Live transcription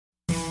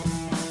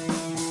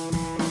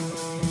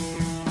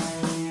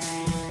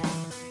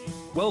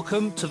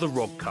Welcome to the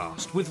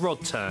Rodcast with Rod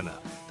Turner,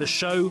 the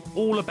show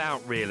all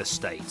about real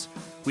estate.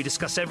 We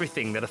discuss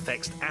everything that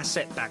affects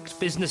asset-backed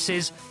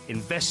businesses,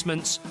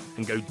 investments,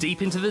 and go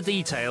deep into the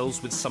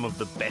details with some of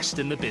the best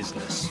in the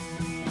business.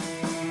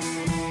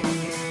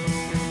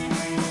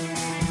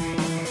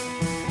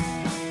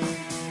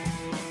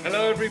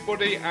 Hello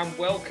everybody and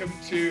welcome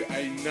to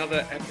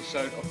another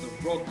episode of the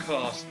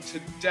Rodcast.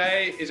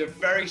 Today is a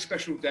very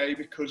special day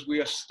because we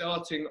are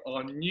starting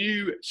our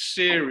new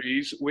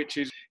series, which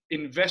is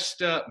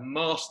Investor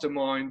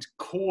Mastermind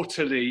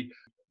quarterly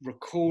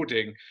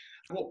recording.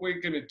 What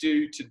we're going to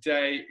do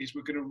today is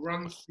we're going to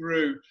run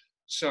through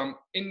some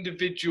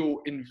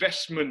individual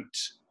investment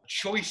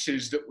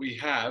choices that we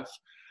have,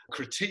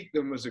 critique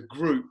them as a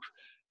group,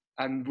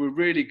 and we're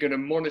really going to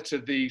monitor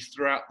these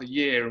throughout the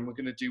year, and we're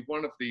going to do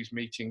one of these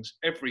meetings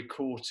every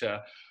quarter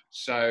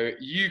so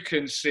you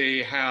can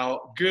see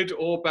how good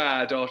or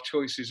bad our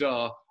choices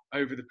are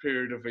over the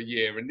period of a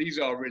year. And these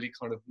are really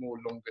kind of more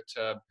longer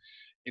term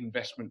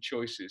investment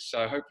choices.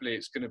 So hopefully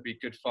it's going to be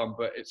good fun,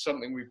 but it's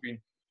something we've been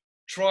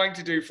trying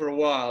to do for a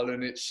while,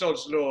 and it's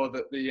sod's law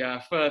that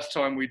the first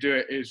time we do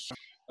it is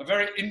a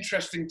very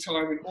interesting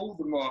time in all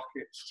the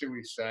markets, shall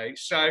we say.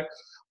 So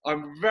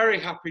I'm very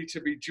happy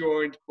to be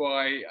joined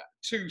by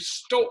two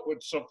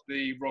stalwarts of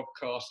the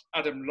Rodcast,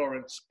 Adam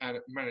Lawrence and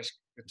Manish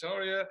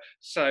Kataria.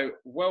 So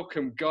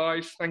welcome,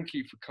 guys. Thank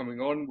you for coming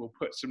on. We'll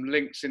put some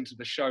links into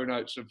the show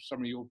notes of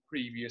some of your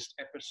previous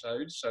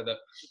episodes so that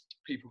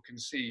people can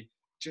see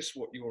just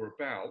what you're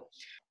about.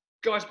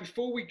 Guys,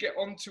 before we get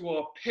on to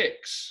our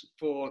picks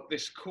for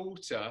this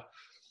quarter,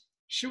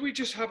 should we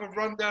just have a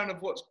rundown of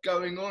what's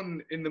going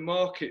on in the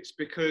markets?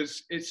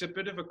 Because it's a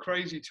bit of a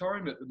crazy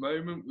time at the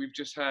moment. We've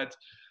just had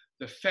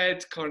the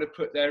Fed kind of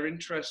put their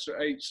interest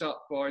rates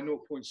up by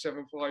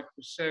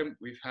 0.75%.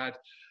 We've had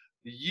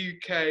the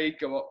UK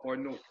go up by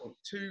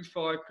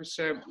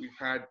 0.25%. We've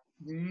had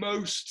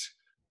most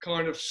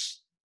kind of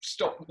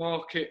stock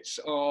markets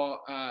are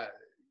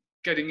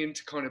getting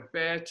into kind of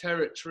bear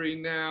territory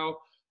now.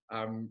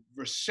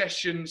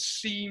 Recession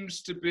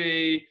seems to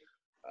be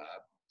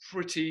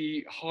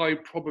pretty high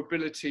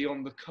probability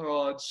on the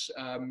cards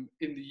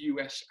in the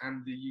US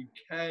and the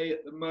UK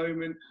at the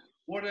moment.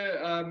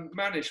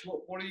 Manish,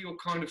 what are your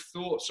kind of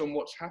thoughts on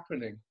what's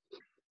happening?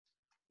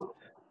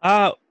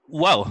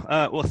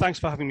 Well, thanks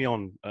for having me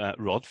on,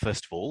 Rod,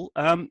 first of all.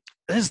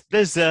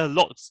 There's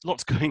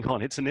lots going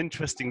on. It's an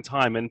interesting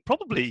time and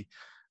probably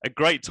a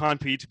great time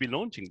for you to be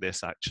launching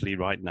this actually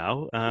right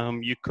now.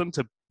 You couldn't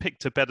have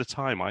picked a better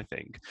time, I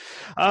think.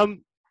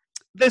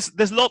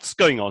 There's lots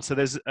going on. So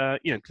there's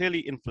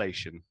clearly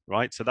inflation,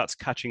 right? So that's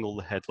catching all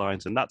the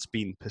headlines, and that's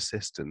been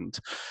persistent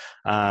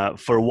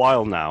for a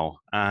while now.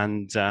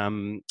 And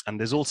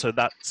there's also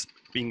that's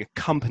being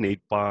accompanied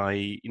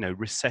by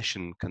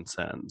recession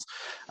concerns,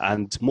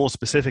 and more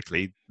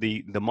specifically,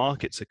 the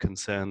markets are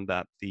concerned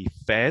that the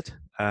Fed,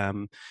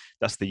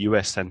 that's the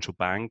U.S. central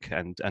bank,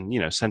 and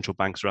central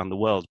banks around the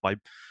world, by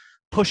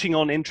pushing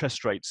on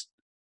interest rates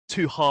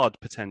too hard,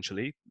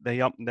 potentially,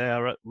 they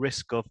are at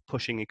risk of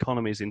pushing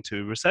economies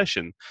into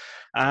recession,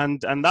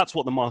 and that's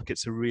what the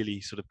markets are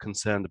really sort of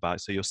concerned about.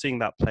 So you're seeing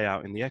that play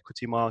out in the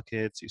equity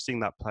markets, you're seeing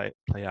that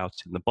play out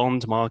in the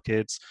bond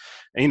markets.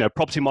 And,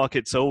 property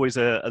markets are always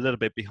a little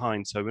bit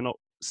behind, so we're not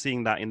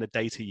seeing that in the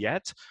data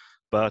yet.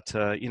 But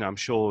I'm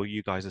sure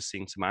you guys are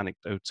seeing some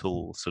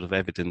anecdotal sort of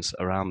evidence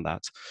around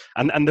that.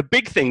 And the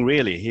big thing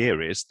really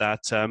here is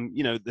that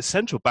the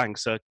central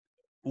banks are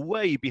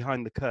way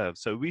behind the curve.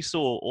 So we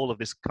saw all of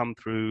this come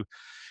through,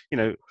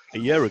 a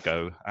year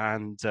ago,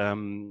 and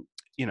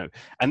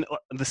and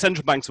the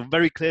central banks were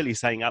very clearly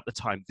saying at the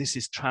time, this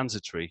is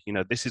transitory.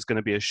 This is going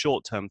to be a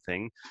short-term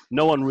thing.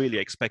 No one really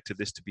expected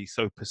this to be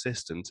so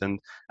persistent, and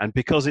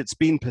because it's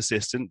been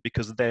persistent,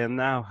 because they are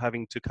now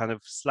having to kind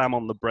of slam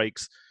on the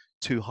brakes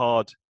too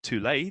hard, too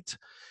late.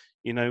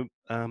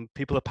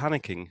 People are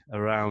panicking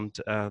around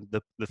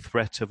the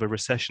threat of a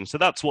recession. So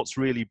that's what's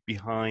really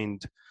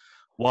behind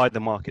why the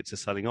markets are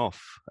selling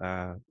off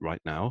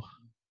right now,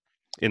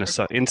 in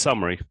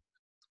summary.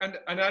 And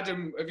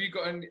Adam, have you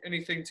got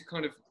anything to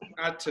kind of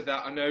add to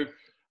that? I know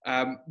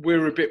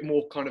we're a bit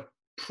more kind of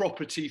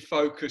property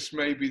focused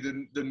maybe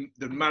than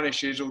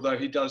Manish is, although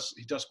he does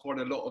quite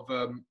a lot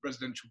of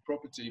residential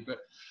property. But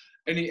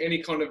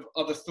any kind of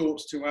other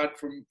thoughts to add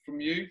from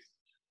you?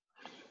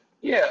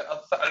 Yeah,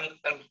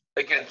 and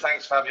again,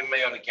 thanks for having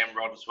me on again,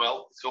 Rod, as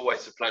well. It's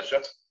always a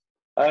pleasure.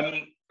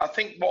 I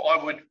think what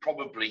I would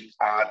probably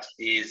add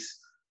is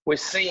we're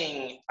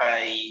seeing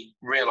a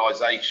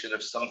realisation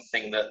of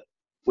something that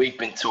we've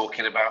been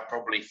talking about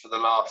probably for the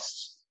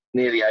last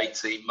nearly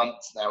 18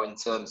 months now, in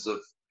terms of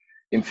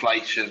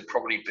inflation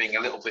probably being a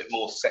little bit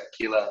more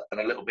secular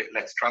and a little bit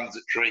less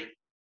transitory,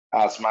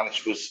 as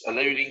Manish was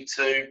alluding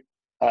to.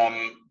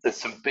 There's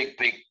some big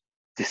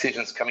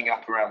decisions coming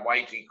up around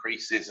wage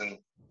increases and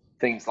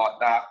things like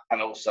that,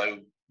 and also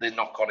the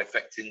knock-on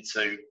effect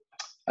into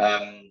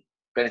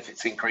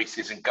benefits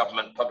increases in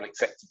government, public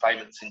sector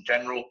payments in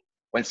general.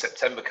 When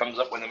September comes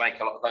up, when they make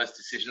a lot of those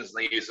decisions,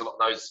 they use a lot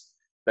of those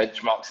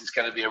benchmarks, it's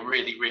going to be a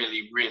really,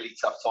 really, really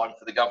tough time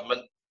for the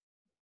government.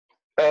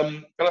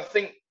 And I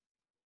think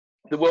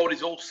the world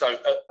is also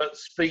at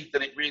speed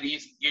that it really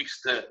isn't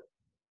used to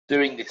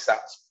doing this at,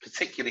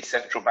 particularly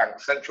central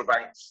banks. Central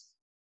banks,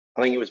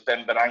 I think it was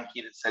Ben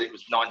Bernanke that said it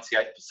was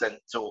 98%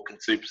 talk and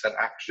 2%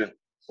 action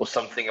or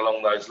something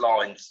along those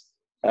lines.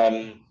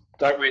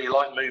 Don't really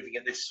like moving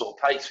at this sort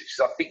of pace, which is,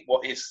 I think,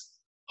 what is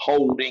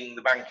holding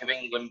the Bank of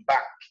England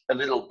back a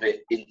little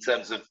bit in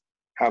terms of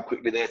how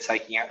quickly they're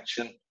taking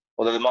action,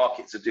 although the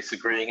markets are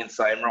disagreeing and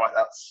saying, right,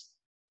 that's,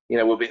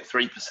 we'll be at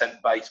 3%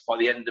 base by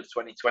the end of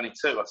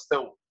 2022. I'm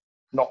still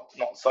not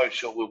so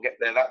sure we'll get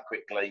there that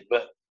quickly.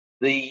 But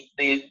the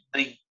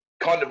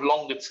kind of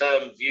longer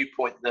term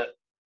viewpoint that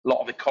a lot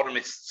of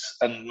economists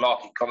and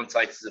market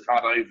commentators have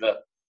had over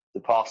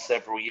the past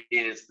several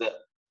years, that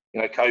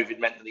COVID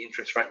meant that the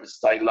interest rate would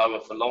stay lower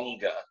for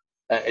longer,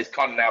 has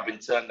kind of now been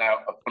turned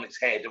out upon its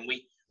head. And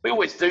we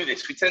always do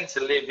this. We tend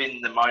to live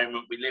in the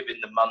moment. We live in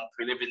the month.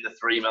 We live in the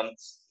 3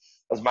 months.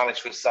 As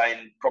Manish was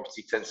saying,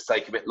 property tends to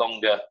take a bit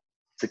longer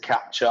to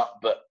catch up,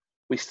 but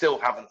we still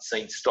haven't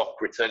seen stock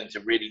returning to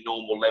really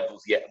normal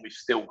levels yet, and we've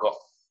still got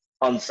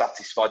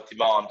unsatisfied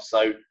demand.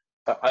 So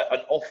an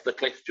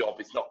off-the-cliff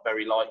job is not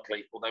very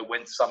likely, although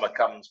when summer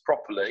comes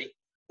properly,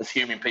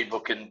 assuming people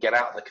can get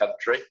out of the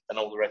country and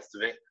all the rest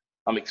of it,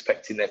 I'm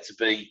expecting there to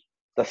be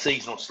the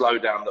seasonal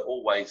slowdown that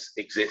always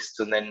exists,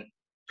 and then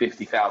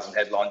 50,000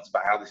 headlines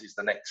about how this is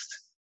the next,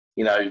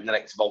 the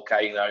next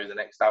volcano, the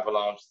next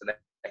avalanche, the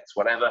next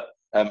whatever,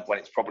 when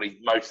it's probably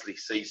mostly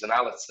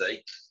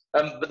seasonality.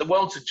 But the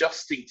world's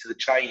adjusting to the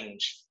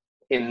change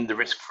in the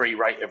risk-free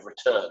rate of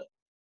return.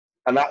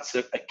 And that's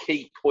a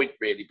key point,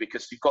 really,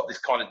 because you've got this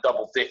kind of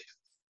double dip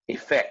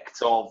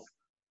effect of,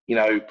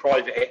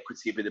 private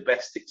equity would be the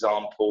best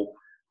example.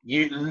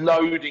 You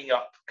loading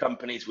up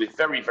companies with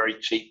very, very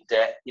cheap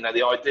debt.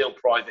 The ideal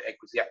private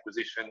equity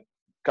acquisition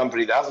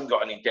company that hasn't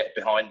got any debt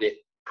behind it,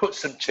 put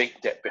some cheap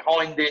debt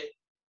behind it.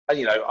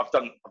 And, I've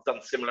done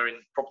similar in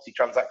property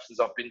transactions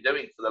I've been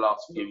doing for the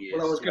last few years.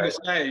 Well, I was going to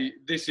say,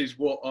 this is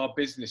what our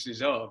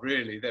businesses are,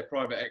 really. They're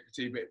private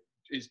equity, but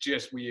it's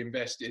just we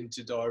invest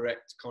into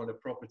direct kind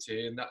of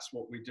property, and that's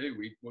what we do.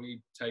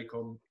 We take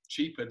on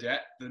cheaper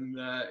debt than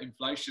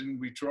inflation.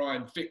 We try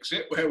and fix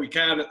it where we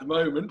can at the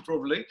moment,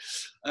 probably,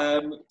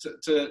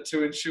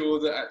 to ensure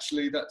that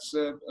actually that's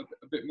a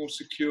bit more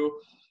secure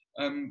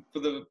for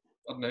the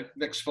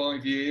next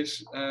 5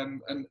 years,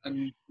 and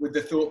with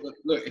the thought that,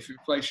 look, if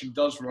inflation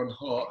does run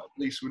hot, at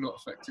least we're not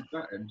affected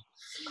that end.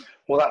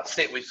 Well, that's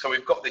it.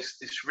 We've got this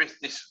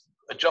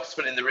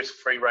adjustment in the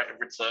risk-free rate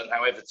of return,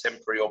 however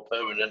temporary or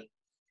permanent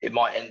it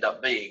might end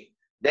up being.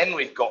 Then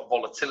we've got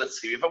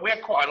volatility. We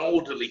had quite an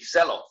orderly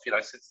sell-off,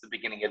 since the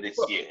beginning of this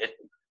year.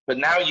 But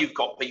now you've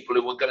got people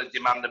who are going to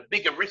demand a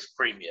bigger risk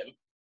premium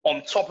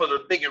on top of a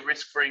bigger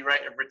risk-free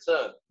rate of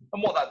return.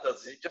 And what that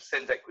does is it just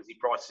sends equity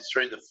prices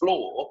through the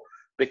floor,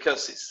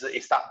 because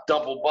it's that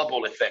double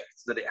bubble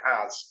effect that it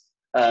has.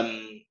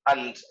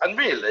 And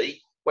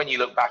really, when you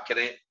look back at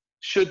it,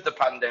 should the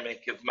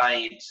pandemic have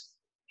made,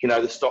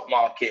 the stock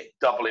market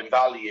double in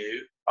value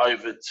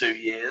over 2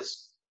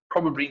 years?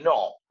 Probably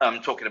not.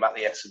 I'm talking about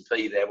the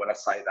S&P there when I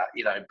say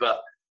that,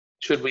 but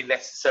should we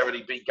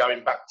necessarily be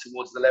going back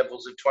towards the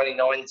levels of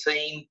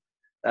 2019?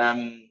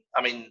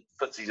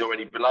 FTSE's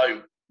already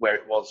below where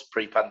it was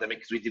pre-pandemic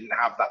because we didn't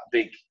have that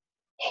big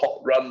hot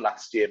run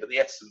last year, but the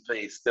S&P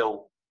is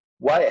still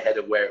way ahead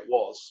of where it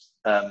was,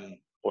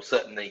 or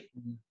certainly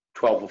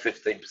 12 or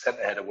 15%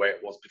 ahead of where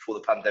it was before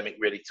the pandemic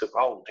really took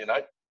hold, And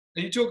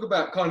you talk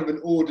about kind of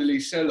an orderly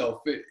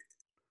sell-off.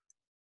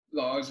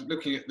 I was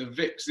looking at the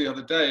VIX the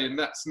other day, and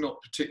that's not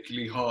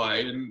particularly high,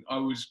 and I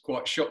was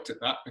quite shocked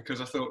at that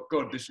because I thought,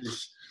 God, this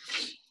is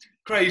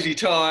crazy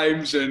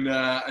times, and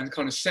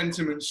kind of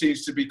sentiment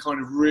seems to be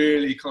kind of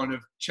really kind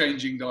of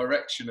changing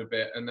direction a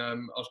bit, and I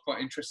was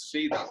quite interested to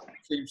see that.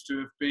 It seems to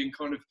have been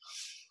kind of,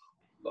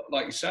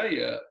 like you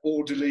say,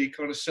 orderly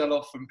kind of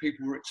sell-off, and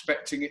people were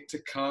expecting it to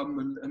come,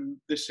 and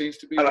this seems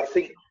to be... And I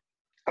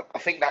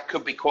think that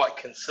could be quite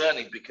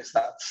concerning, because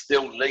that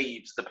still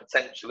leaves the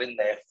potential in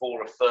there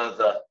for a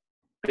further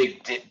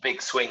big dip,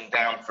 big swing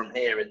down from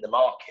here in the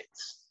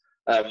markets.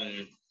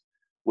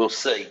 We'll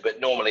see. But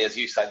normally, as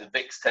you say, the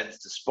VIX tends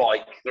to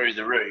spike through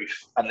the roof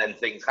and then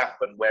things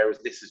happen, whereas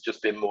this has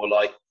just been more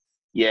like,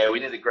 we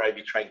knew the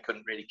gravy train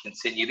couldn't really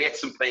continue. The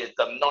S&P had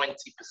done 90%,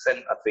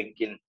 I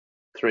think, in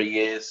 3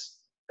 years,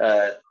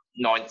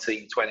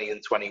 19, 20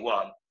 and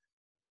 21,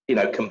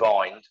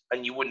 combined.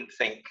 And you wouldn't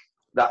think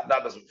that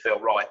doesn't feel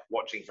right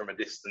watching from a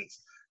distance.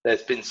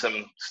 There's been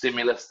some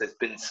stimulus, there's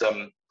been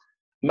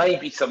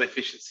maybe some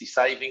efficiency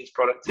savings,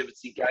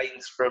 productivity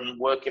gains from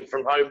working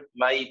from home,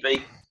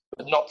 maybe,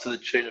 but not to the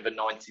tune of a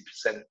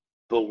 90%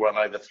 bull run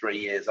over 3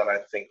 years, I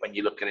don't think, when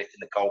you look at it in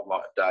the cold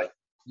light of day.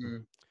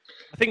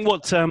 I think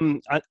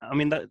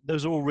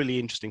those are all really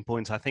interesting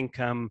points. I think,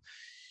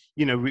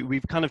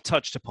 we've kind of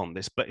touched upon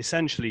this, but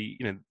essentially,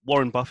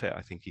 Warren Buffett,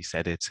 I think he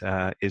said it,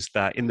 is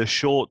that in the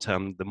short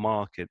term, the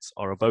markets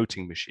are a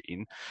voting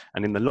machine,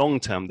 and in the long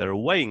term, they're a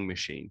weighing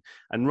machine.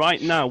 And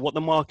right now, what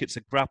the markets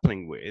are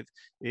grappling with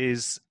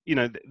is,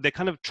 they're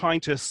kind of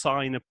trying to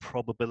assign a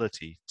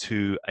probability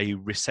to a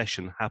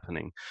recession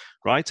happening,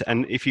 right?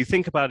 And if you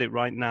think about it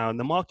right now, and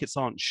the markets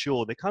aren't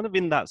sure, they're kind of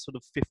in that sort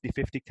of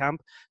 50-50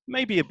 camp,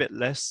 maybe a bit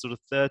less, sort of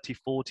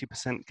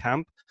 30-40%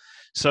 camp.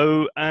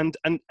 So, and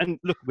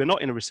look, we're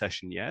not in a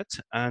recession yet,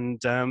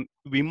 and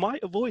we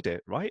might avoid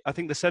it, right? I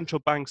think the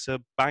central banks are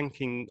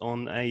banking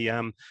on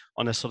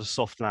a sort of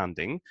soft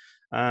landing.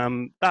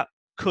 That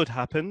could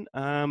happen,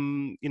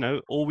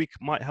 or we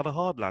might have a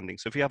hard landing.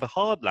 So if we have a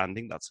hard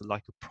landing, that's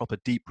like a proper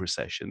deep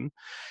recession,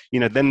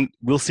 then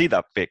we'll see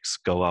that VIX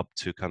go up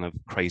to kind of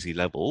crazy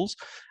levels.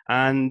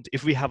 And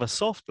if we have a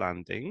soft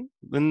landing,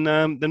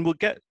 then we'll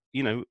get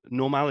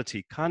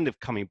normality kind of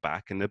coming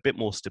back and a bit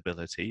more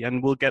stability,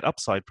 and we'll get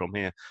upside from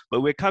here.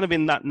 But we're kind of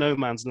in that no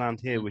man's land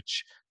here,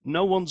 which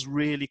no one's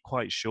really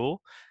quite sure.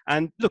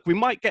 And look, we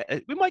might get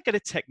a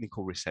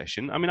technical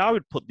recession. I mean, I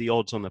would put the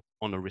odds on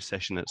a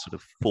recession at sort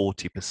of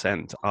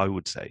 40%, I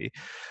would say.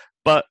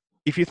 But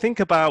if you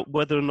think about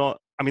whether or not,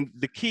 I mean,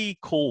 the key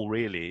call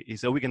really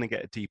is, are we going to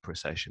get a deep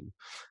recession?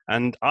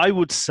 And I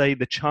would say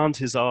the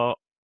chances are,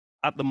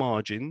 at the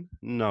margin,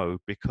 no,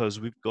 because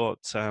we've got,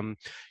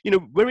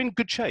 we're in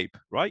good shape,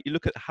 right? You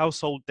look at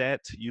household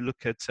debt, you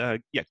look at,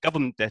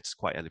 government debt is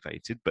quite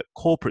elevated, but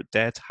corporate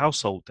debt,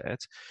 household debt,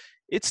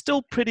 it's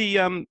still pretty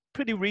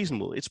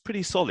reasonable. It's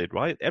pretty solid,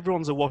 right?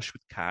 Everyone's awash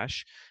with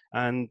cash,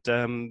 and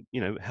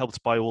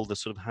helped by all the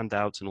sort of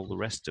handouts and all the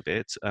rest of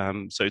it.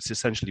 So it's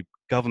essentially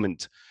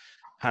government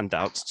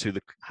handouts to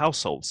the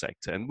household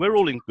sector, and we're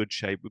all in good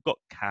shape. We've got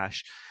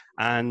cash,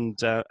 and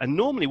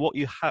normally what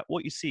you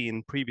see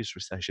in previous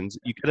recessions,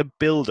 you get a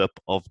buildup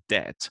of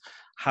debt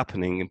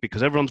happening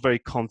because everyone's very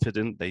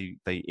confident. They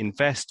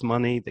invest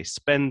money, they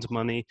spend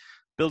money,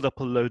 build up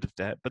a load of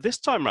debt. But this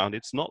time around,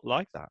 it's not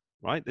like that,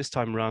 right? This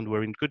time around,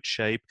 we're in good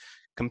shape.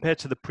 Compared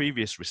to the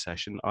previous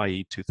recession,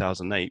 i.e.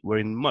 2008, we're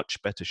in much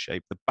better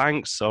shape. The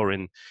banks are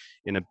in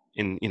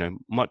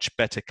much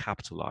better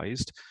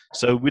capitalized.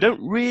 So we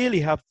don't really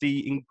have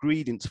the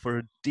ingredients for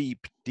a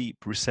deep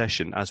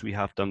recession as we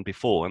have done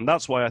before. And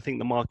that's why I think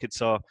the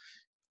markets are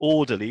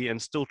orderly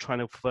and still trying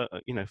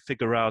to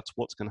figure out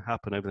what's going to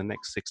happen over the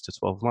next 6 to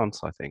 12 months,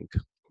 I think.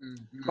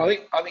 Mm-hmm.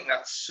 I think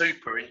that's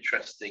super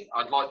interesting.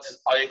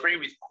 I agree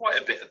with quite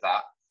a bit of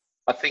that.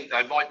 I think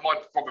my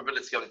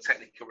probability on a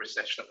technical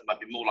recession might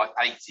be more like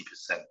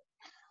 80%.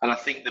 And I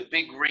think the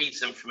big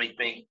reason for me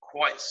being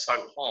quite so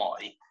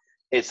high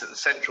is that the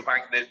central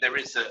bank, there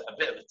is a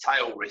bit of a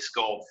tail risk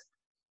of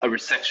a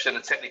recession, a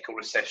technical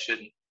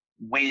recession,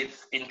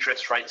 with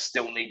interest rates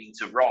still needing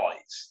to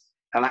rise.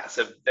 And that's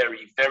a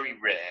very, very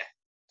rare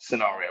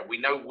scenario. We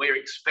know we're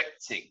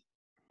expecting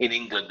in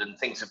England, and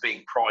things are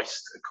being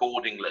priced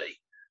accordingly,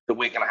 that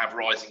we're going to have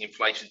rising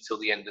inflation till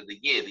the end of the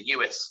year. The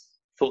US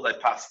thought they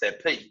passed their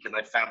peak, and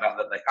they found out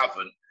that they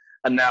haven't.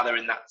 And now they're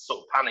in that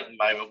sort of panic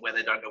moment where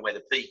they don't know where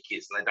the peak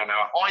is, and they don't know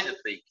how high the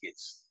peak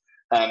is.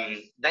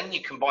 Then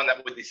you combine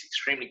that with this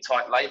extremely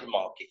tight labour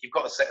market. You've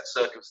got a set of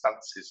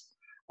circumstances.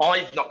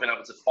 I've not been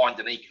able to find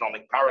an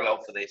economic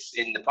parallel for this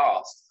in the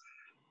past.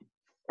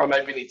 I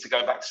maybe need to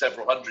go back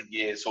several hundred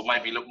years, or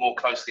maybe look more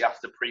closely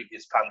after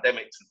previous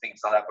pandemics and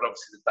things like that. But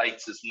obviously the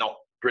data's not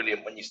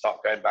brilliant when you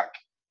start going back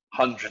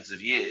hundreds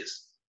of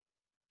years.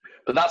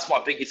 But that's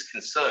my biggest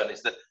concern,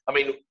 is that, I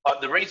mean,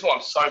 the reason why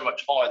I'm so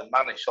much higher than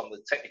Manish on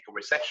the technical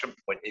recession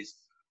point is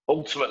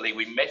ultimately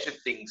we measure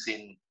things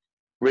in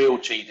real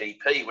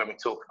GDP when we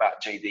talk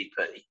about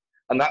GDP.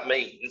 And that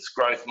means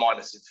growth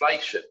minus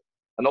inflation.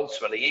 And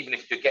ultimately, even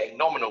if you're getting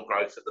nominal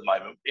growth at the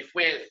moment, if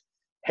we're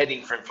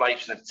heading for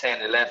inflation of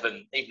 10,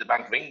 11, even the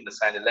Bank of England is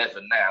saying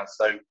 11 now,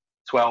 so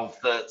 12,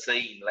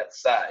 13,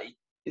 let's say,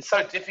 it's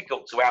so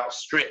difficult to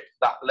outstrip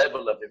that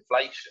level of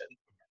inflation.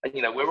 And,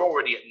 we're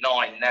already at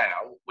 9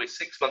 now. We're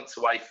 6 months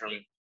away from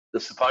the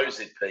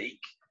supposed peak.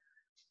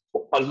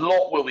 A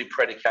lot will be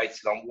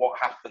predicated on what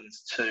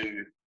happens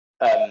to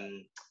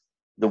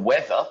the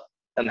weather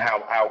and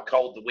how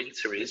cold the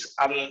winter is,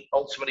 and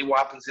ultimately what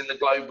happens in the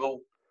global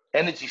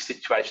energy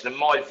situation. And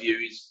my view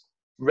is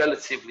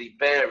relatively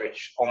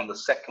bearish on the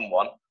second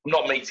one. I'm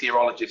not a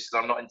meteorologist,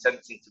 and I'm not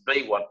intending to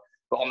be one,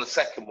 but on the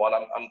second one,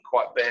 I'm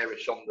quite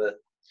bearish on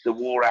the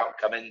war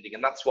outcome ending.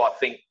 And that's why I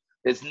think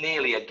there's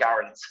nearly a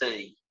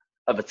guarantee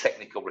of a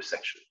technical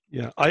recession.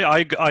 Yeah, I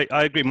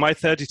agree. My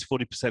 30 to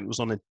 40% was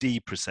on a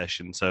deep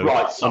recession. So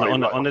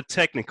on a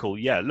technical,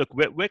 look,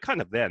 we're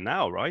kind of there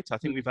now, right? I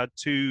think we've had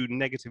 2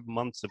 negative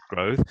months of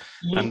growth,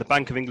 and the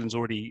Bank of England's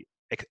already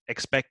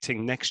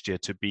expecting next year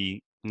to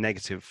be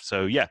negative.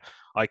 So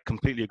I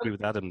completely agree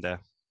with Adam there.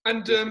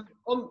 And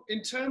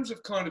in terms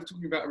of kind of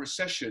talking about a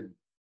recession,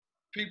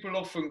 people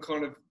often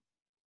kind of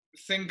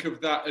think of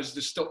that as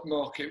the stock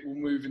market will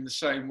move in the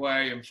same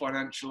way and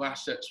financial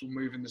assets will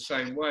move in the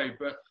same way.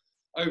 But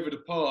over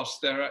the past,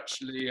 they're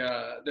actually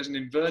there's an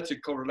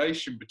inverted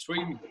correlation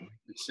between them,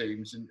 it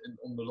seems, in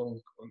on the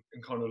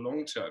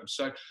long term.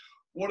 So,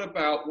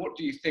 what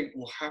do you think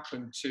will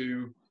happen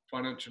to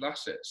financial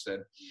assets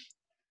then?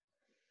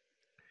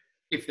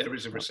 If there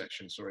is a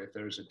recession, if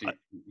there is a deep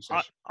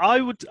recession. I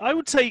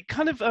would say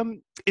kind of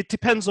it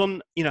depends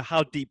on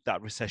how deep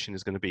that recession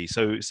is going to be.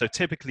 So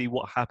typically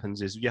what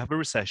happens is you have a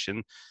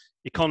recession,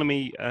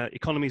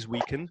 economies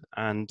weaken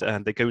and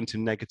they go into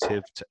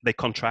negative. They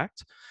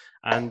contract,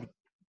 and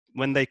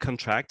when they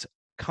contract,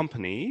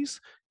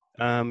 companies,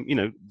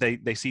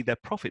 they see their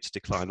profits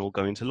decline or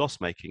go into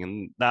loss making,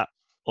 and that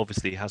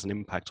obviously has an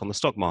impact on the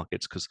stock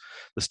markets because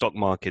the stock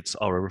markets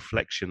are a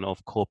reflection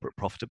of corporate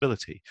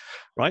profitability,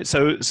 right?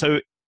 So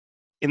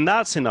in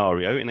that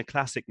scenario, in a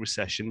classic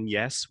recession,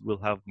 yes,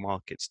 we'll have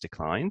markets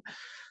decline,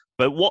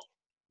 but what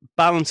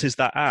balances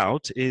that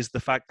out is the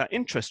fact that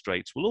interest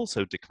rates will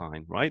also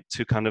decline, right?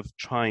 To kind of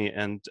try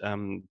and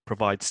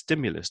provide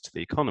stimulus to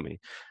the economy.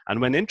 And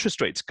when interest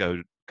rates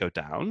go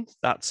down,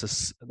 that's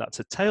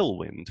a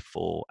tailwind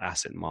for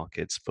asset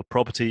markets, for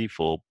property,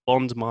 for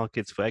bond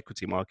markets, for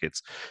equity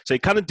markets. So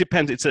it kind of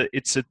depends.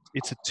 It's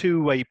a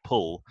two-way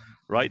pull,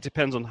 right? It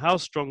depends on how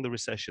strong the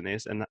recession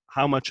is and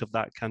how much of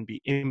that can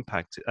be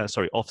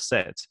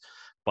offset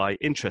by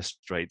interest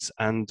rates.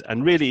 And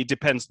really it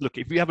depends. Look,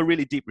 if we have a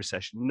really deep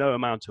recession, no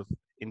amount of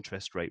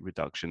interest rate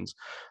reductions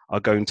are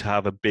going to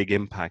have a big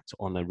impact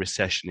on a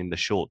recession in the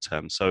short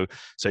term. So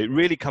it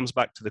really comes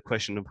back to the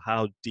question of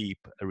how deep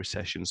a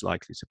recession is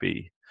likely to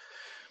be.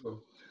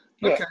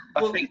 Yeah, okay.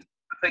 I think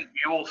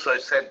you also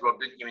said, Rob,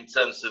 didn't you, in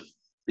terms of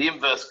the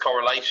inverse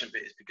correlation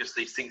bit is because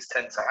these things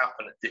tend to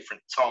happen at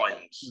different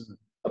times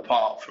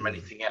apart from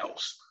anything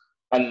else.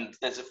 And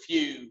there's a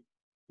few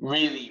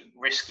really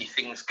risky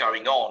things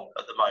going on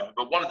at the moment.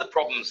 But one of the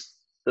problems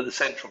that the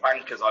central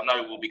bankers I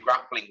know will be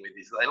grappling with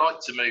is that they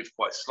like to move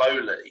quite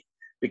slowly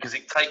because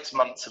it takes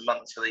months and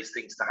months for these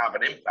things to have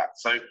an impact.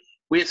 So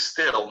we're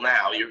still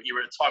now, you're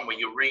at a time where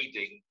you're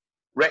reading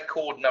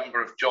record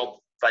number of job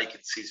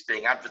vacancies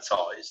being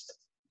advertised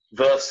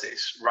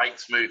versus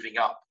rates moving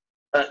up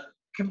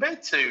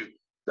compared to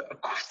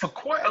for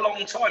quite a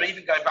long time,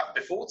 even going back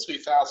before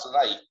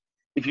 2008.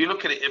 If you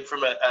look at it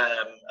from a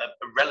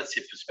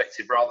relative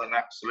perspective rather than an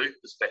absolute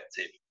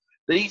perspective,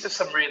 these are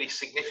some really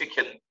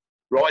significant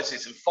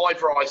rises, and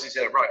 5 rises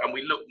in a row. And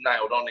we look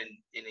nailed on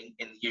in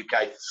the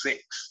UK for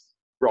 6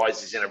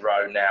 rises in a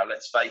row now,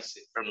 let's face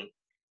it, from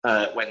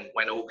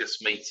when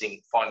August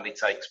meeting finally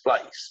takes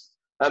place.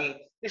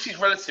 This is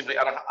relatively,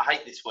 and I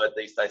hate this word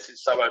these days,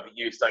 it's so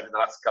overused over the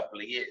last couple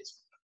of years,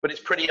 but it's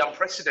pretty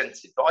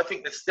unprecedented. But I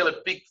think there's still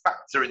a big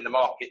factor in the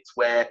markets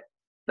where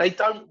they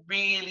don't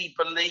really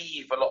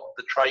believe, a lot of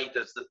the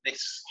traders, that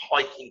this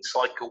hiking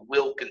cycle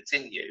will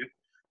continue,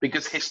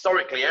 because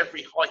historically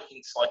every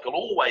hiking cycle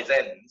always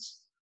ends,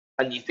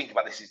 and you think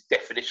about this as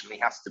definitionally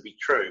has to be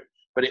true,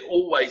 but it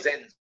always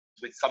ends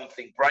with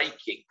something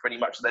breaking, pretty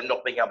much them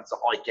not being able to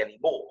hike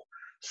anymore.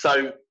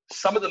 So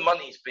some of the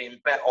money's being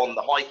bet on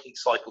the hiking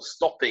cycle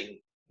stopping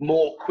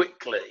more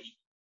quickly,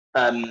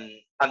 and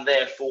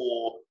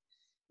therefore,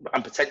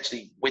 and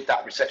potentially with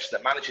that recession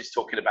that Manish is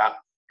talking about,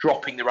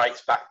 dropping the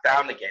rates back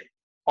down again.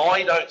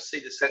 I don't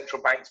see the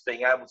central banks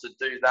being able to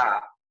do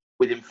that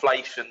with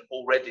inflation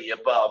already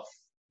above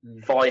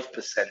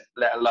 5%,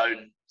 let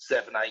alone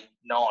 7, 8,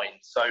 9.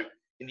 So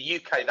in the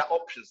UK, that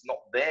option's not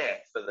there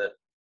for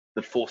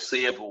the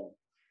foreseeable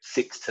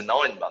 6 to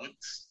 9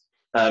 months,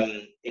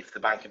 if the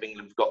Bank of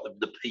England have got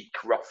the peak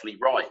roughly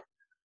right.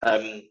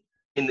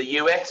 In the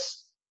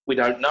US, we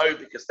don't know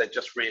because they're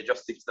just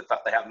readjusting to the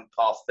fact they haven't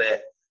passed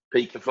their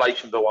peak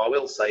inflation. But what I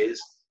will say is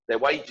their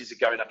wages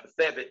are going up a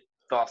fair bit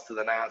faster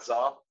than ours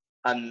are.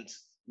 And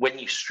when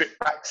you strip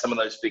back some of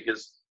those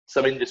figures,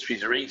 some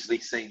industries are easily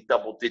seeing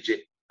double-digit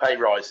pay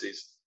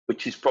rises,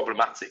 which is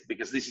problematic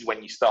because this is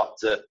when you start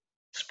to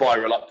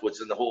spiral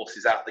upwards and the horse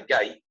is out the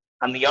gate.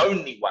 And the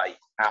only way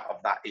out of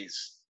that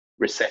is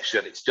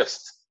recession. It's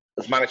just,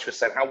 as Manish was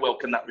saying, how well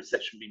can that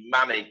recession be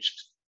managed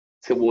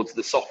towards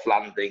the soft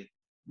landing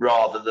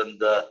rather than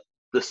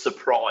the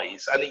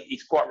surprise? And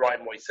he's quite right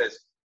in what he says.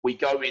 We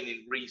go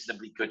in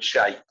reasonably good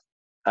shape.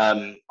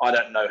 I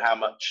don't know how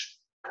much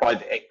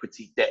private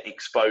equity debt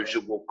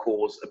exposure will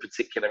cause a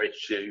particular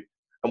issue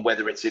and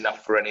whether it's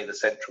enough for any of the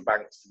central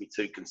banks to be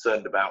too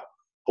concerned about,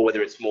 or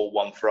whether it's more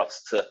one for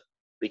us to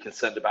be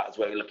concerned about as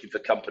well. We're looking for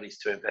companies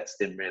to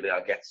invest in, really,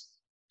 I guess.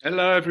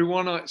 Hello,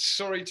 everyone.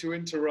 Sorry to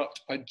interrupt.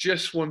 I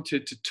just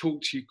wanted to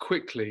talk to you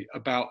quickly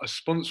about a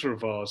sponsor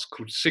of ours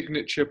called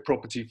Signature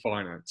Property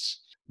Finance.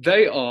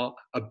 They are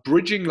a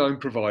bridging loan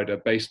provider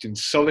based in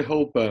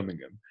Solihull,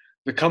 Birmingham.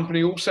 The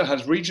company also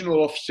has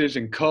regional offices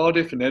in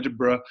Cardiff and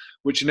Edinburgh,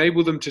 which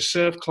enable them to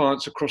serve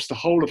clients across the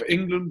whole of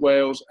England,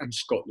 Wales and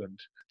Scotland.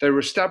 They were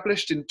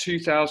established in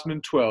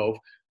 2012,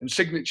 and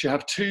Signature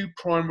have 2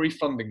 primary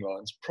funding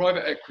lines,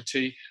 private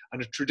equity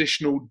and a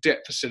traditional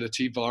debt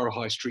facility via a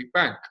high street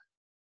bank.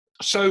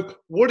 So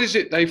what is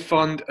it they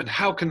fund and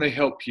how can they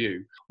help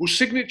you? Well,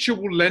 Signature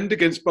will lend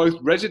against both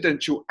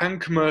residential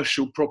and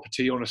commercial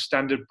property on a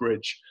standard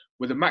bridge,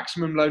 with a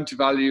maximum loan to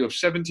value of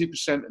 70%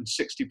 and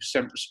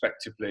 60%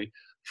 respectively,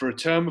 for a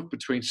term of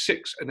between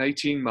 6 and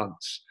 18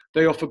 months.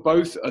 They offer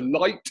both a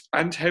light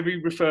and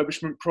heavy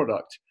refurbishment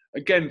product,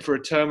 again for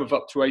a term of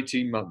up to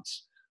 18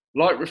 months.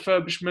 Light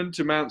refurbishment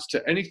amounts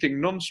to anything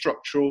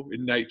non-structural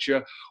in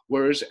nature,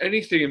 whereas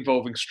anything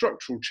involving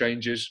structural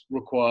changes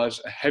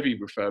requires a heavy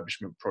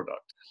refurbishment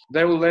product.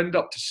 They will lend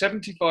up to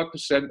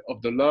 75%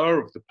 of the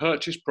lower of the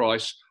purchase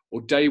price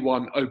or day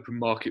one open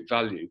market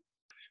value.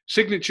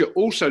 Signature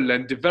also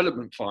lend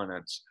development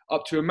finance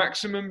up to a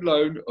maximum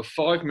loan of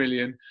 5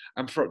 million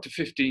and for up to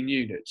 15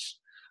 units.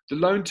 The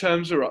loan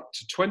terms are up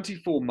to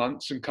 24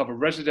 months and cover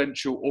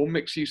residential or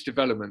mixed-use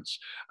developments,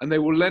 and they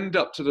will lend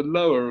up to the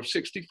lower of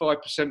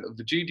 65% of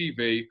the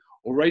GDV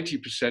or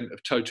 80%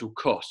 of total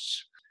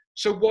costs.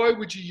 So why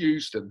would you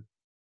use them?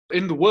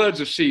 In the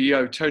words of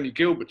CEO Tony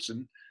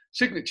Gilbertson,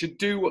 Signature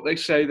do what they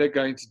say they're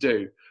going to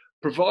do,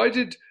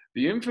 provided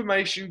the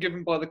information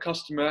given by the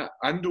customer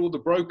and or the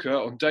broker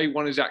on day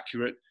one is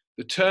accurate.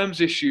 The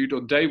terms issued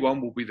on day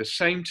one will be the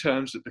same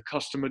terms that the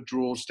customer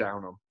draws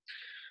down on.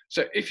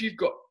 So if you've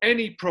got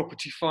any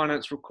property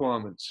finance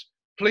requirements,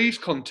 please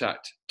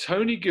contact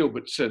Tony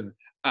Gilbertson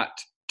at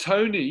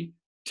Tony,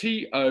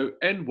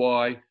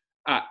 Tony,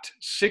 at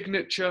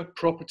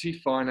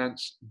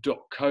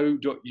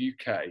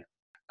signaturepropertyfinance.co.uk.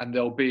 And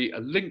there'll be a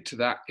link to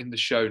that in the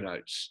show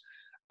notes.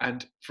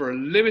 And for a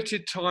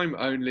limited time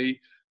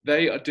only,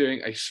 they are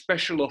doing a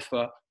special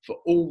offer for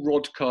all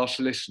Rodcast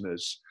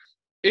listeners.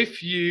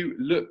 If you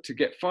look to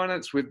get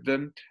finance with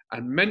them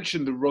and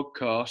mention the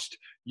Rodcast,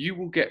 you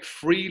will get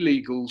free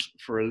legals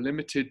for a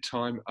limited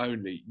time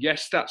only.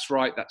 Yes, that's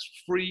right.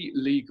 That's free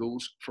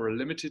legals for a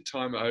limited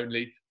time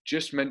only.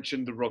 Just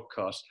mention the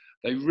Rodcast.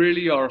 They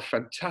really are a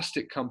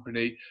fantastic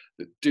company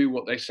that do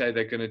what they say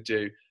they're going to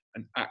do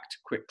and act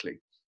quickly.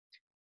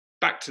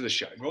 Back to the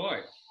show.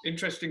 Right.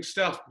 Interesting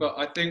stuff, but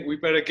I think we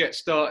better get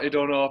started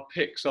on our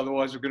picks,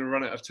 otherwise we're going to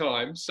run out of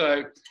time.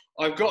 So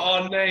I've got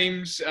our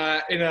names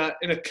in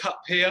a cup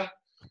here.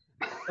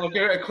 I'll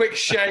give it a quick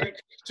shake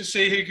to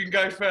see who can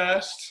go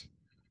first.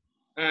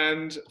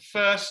 And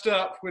first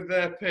up with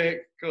their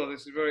pick, God,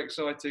 this is very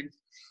exciting,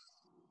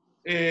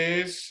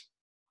 is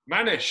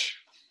Manish.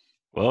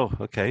 Well,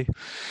 okay.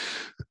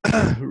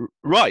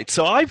 Right,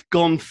 so I've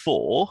gone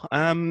for...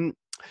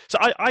 So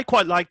I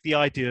quite like the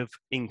idea of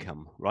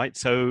income, right?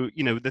 So,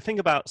 the thing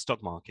about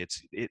stock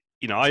markets,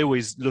 I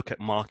always look at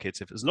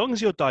markets, as long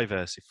as you're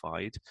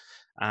diversified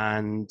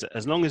and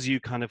as long as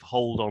you kind of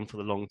hold on for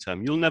the long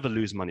term, you'll never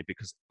lose money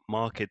because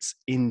markets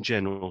in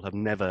general have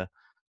never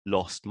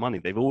lost money.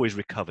 They've always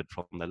recovered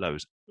from their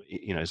lows,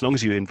 as long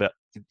as you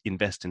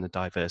invest in a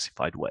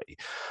diversified way.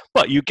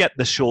 But you get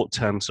the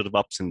short-term sort of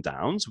ups and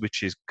downs,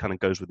 which is kind of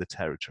goes with the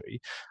territory.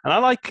 And I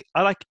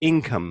like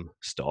income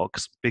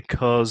stocks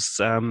because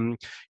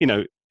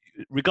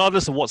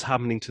regardless of what's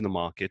happening to the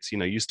markets,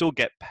 you still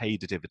get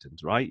paid a dividend,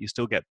 right? You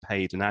still get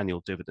paid an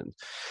annual dividend.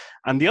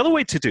 And the other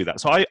way to do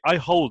that, so I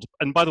hold,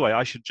 and by the way,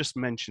 I should just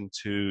mention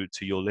to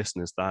your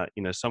listeners that,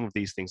 some of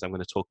these things I'm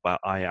going to talk about,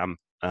 I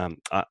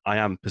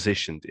am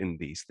positioned in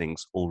these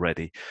things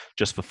already,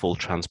 just for full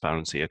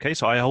transparency. Okay,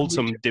 so I hold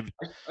some.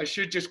 I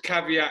should just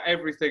caveat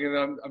everything,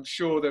 and I'm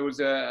sure there was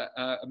a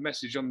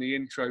message on the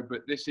intro,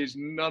 but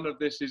none of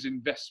this is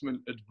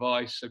investment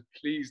advice. So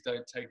please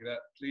don't take that.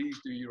 Please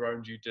do your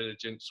own due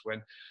diligence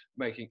when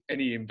making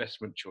any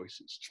investment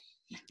choices.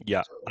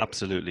 Yeah,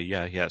 absolutely.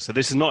 Yeah. So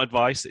this is not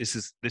advice.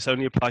 This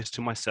only applies to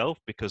myself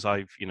because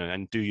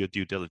and do your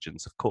due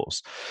diligence, of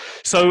course.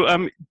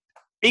 So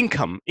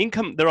Income.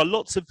 There are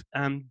lots of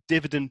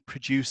dividend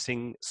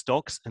producing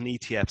stocks and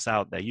ETFs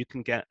out there. You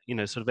can get,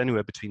 sort of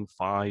anywhere between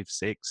 5,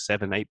 6,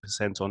 7,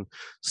 8% on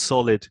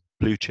solid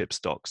blue chip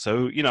stocks.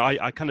 So,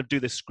 I kind of do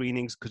the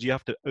screenings because you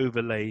have to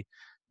overlay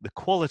the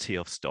quality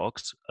of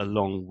stocks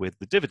along with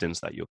the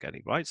dividends that you're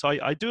getting, right? So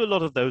I do a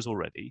lot of those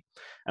already.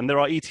 And there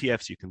are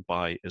ETFs you can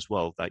buy as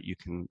well that you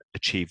can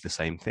achieve the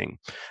same thing.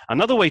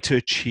 Another way to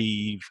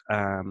achieve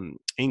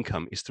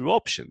income is through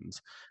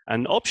options.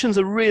 And options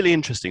are really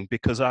interesting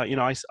because,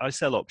 I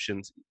sell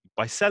options.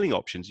 By selling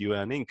options, you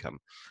earn income.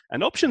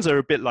 And options are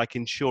a bit like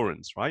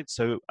insurance, right?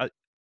 So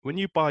when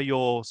you buy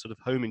your sort of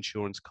home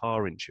insurance,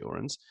 car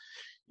insurance,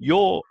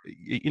 you're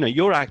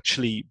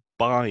actually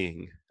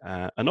buying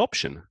an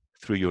option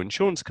through your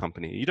insurance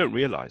company. You don't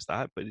realize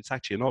that, but it's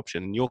actually an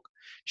option. And your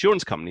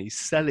insurance company is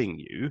selling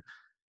you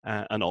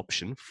an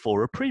option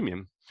for a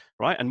premium,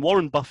 right? And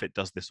Warren Buffett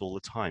does this all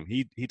the time.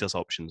 He does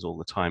options all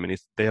the time, and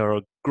they are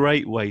a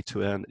great way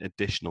to earn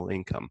additional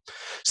income.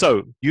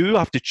 So you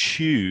have to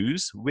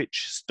choose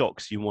which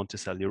stocks you want to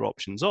sell your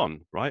options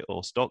on, right?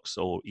 Or stocks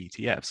or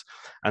ETFs.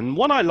 And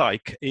one I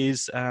like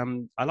is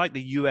I like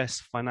the US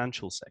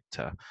financial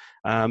sector.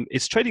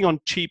 It's trading on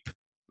cheap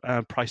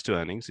price to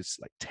earnings. It's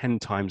like 10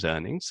 times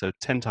earnings, so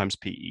 10 times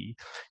PE.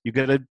 You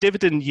get a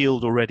dividend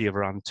yield already of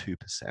around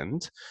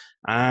 2%.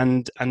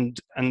 and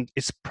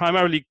it's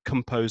primarily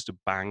composed of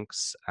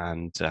banks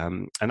and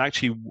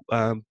actually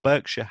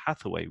Berkshire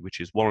Hathaway, which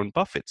is Warren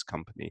Buffett's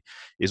company,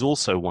 is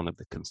also one of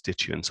the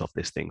constituents of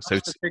this thing. So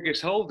That's the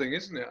biggest holding,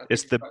 isn't it?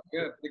 It's the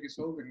biggest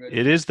holding. There.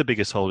 It is the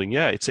biggest holding.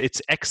 Yeah, it's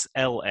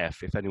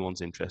XLF if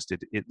anyone's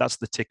interested. That's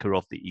the ticker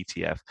of the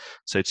ETF.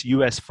 So it's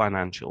US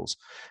Financials.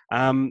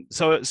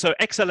 So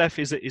XLF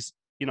is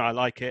I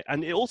like it,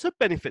 and it also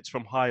benefits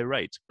from higher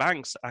rates.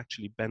 Banks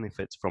actually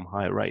benefits from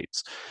higher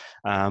rates,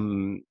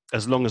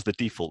 as long as the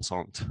defaults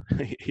aren't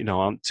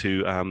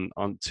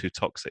too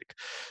toxic.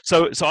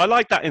 So I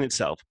like that in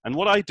itself. And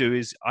what I do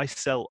is I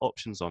sell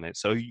options on it.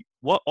 So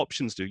what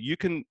options do? You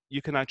can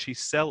actually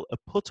sell a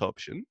put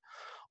option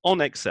on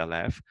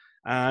XLF.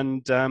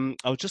 And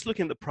I was just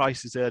looking at the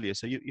prices earlier.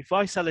 So if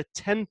I sell a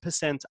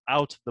 10%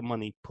 out of the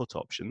money put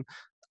option,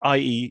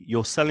 i.e.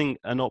 you're selling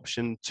an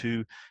option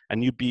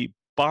and you'd be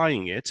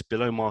buying it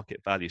below market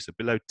value, so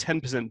below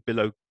 10%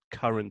 below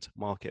current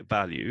market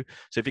value.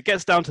 So if it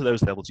gets down to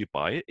those levels, you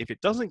buy it. If it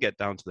doesn't get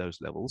down to those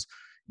levels,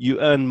 you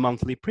earn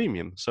monthly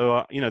premium.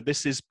 So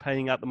this is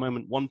paying at the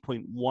moment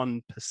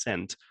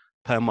 1.1%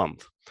 per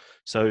month.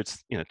 So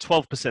it's 12%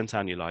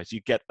 annualized. You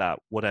get that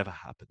whatever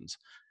happens.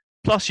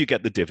 Plus you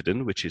get the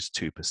dividend, which is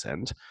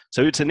 2%.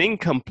 So it's an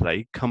income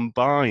play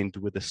combined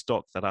with a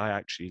stock that I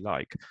actually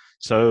like.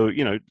 So,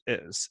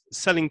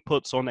 selling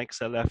puts on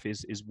XLF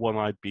is what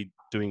I'd be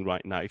doing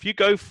right now. If you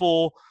go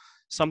for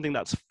something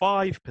that's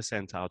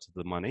 5% out of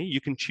the money,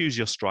 you can choose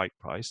your strike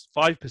price.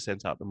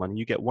 5% out of the money,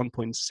 you get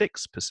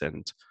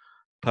 1.6%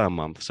 per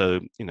month. So,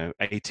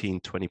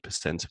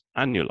 18-20%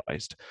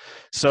 annualized.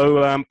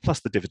 So plus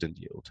the dividend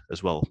yield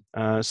as well.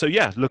 So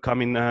yeah, look, I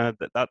mean,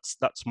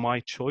 that's my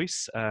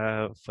choice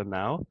for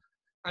now.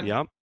 And,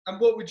 yeah. And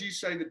what would you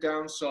say the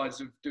downsides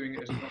of doing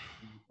it as an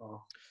option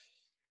are?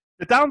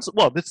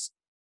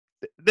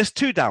 There's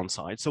two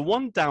downsides. So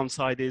one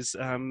downside is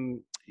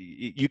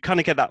you kind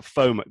of get that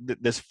FOMO.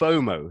 There's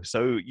FOMO.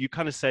 So you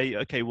kind of say,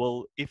 okay,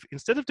 well, if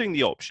instead of doing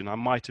the option, I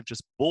might have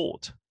just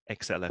bought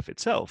XLF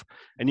itself,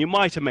 and you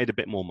might have made a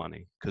bit more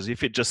money, because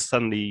if it just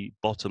suddenly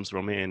bottoms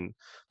from in,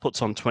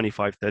 puts on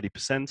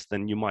 25-30%,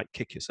 then you might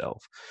kick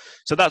yourself.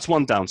 So that's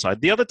one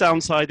downside. The other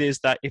downside is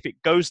that if it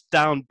goes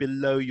down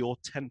below your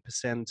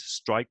 10%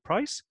 strike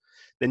price,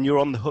 then you're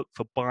on the hook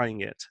for buying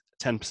it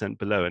 10%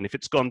 below. And if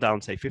it's gone down,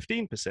 say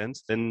 15%,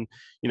 then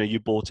you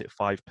bought it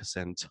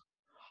 5%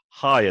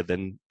 higher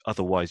than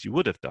otherwise you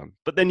would have done.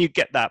 But then you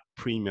get that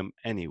premium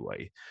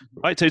anyway,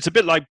 right? So it's a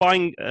bit like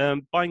buying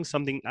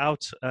something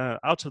out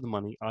of the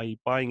money, i.e.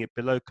 buying it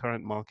below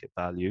current market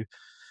value,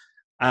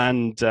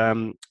 and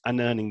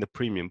earning the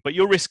premium. But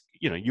your risk,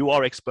 you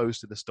are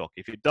exposed to the stock.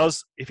 If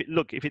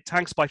it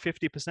tanks by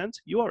 50%,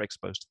 you are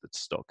exposed to the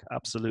stock.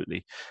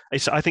 Absolutely.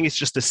 I think it's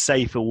just a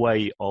safer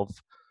way of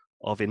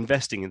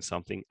investing in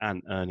something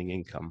and earning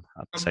income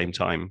at the same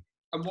time.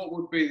 And what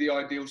would be the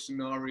ideal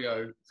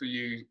scenario for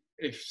you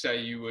if, say,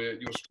 your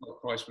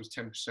stock price was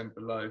 10%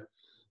 below?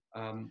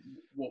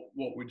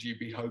 What would you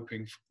be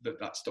hoping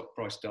that stock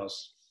price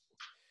does?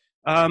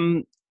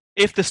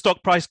 If the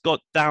stock price got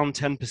down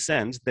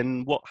 10%,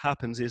 then what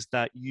happens is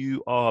that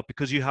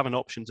because you have an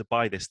option to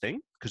buy this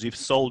thing, because you've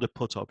sold a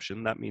put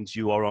option, that means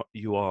you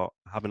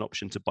have an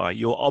option to buy.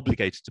 You're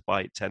obligated to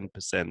buy it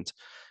 10%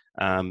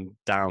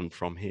 down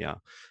from here.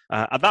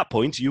 At that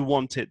point, you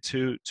want it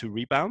to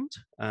rebound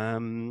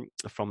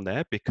from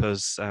there,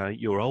 because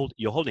you're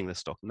holding the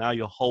stock. Now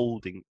you're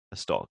holding the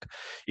stock.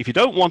 If you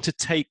don't want to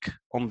take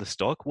on the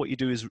stock, what you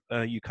do is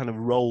you kind of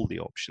roll the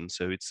option.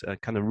 So it's a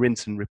kind of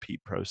rinse and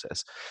repeat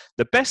process.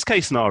 The best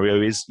case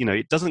scenario is,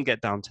 it doesn't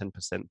get down 10%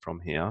 from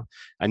here,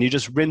 and you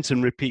just rinse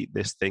and repeat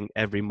this thing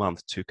every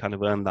month to kind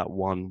of earn that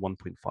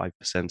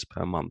 1.5%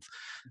 per month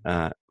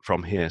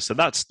from here. So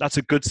that's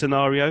a good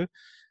scenario.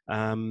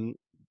 The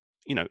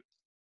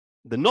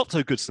not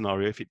so good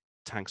scenario if it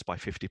tanks by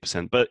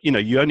 50%, but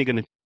you're only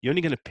going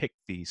to pick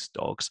these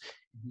stocks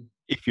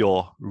if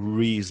you're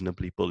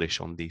reasonably bullish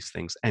on these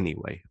things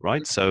anyway,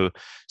 right? So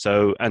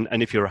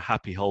and if you're a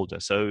happy holder.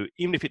 So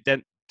even if it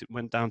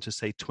went down to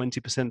say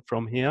 20%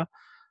 from here,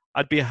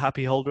 I'd be a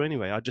happy holder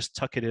anyway. I'd just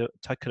tuck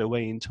it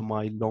away into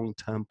my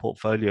long-term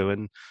portfolio,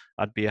 and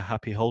I'd be a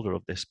happy holder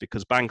of this,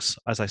 because banks,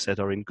 as I said,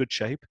 are in good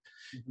shape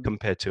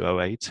compared to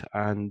 2008,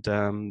 and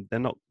they're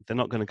not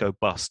going to go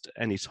bust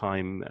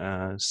anytime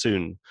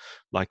soon,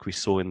 like we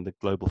saw in the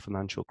global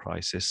financial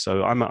crisis.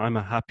 So I'm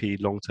a happy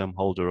long-term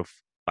holder of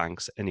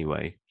banks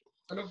anyway.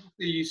 And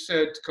obviously, you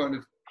said kind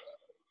of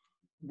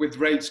with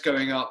rates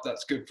going up,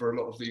 that's good for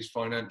a lot of these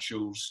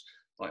financials,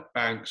 like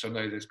banks. I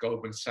know there's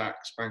Goldman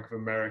Sachs, Bank of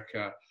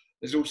America.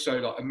 There's also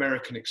like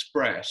American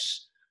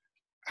Express.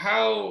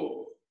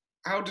 How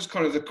does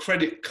kind of the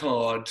credit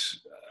card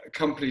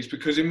companies,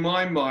 because in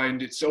my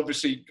mind, it's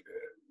obviously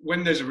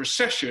when there's a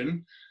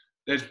recession,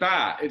 there's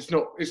bad. It's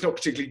not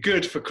particularly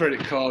good for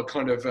credit card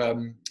kind of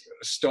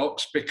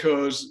stocks,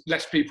 because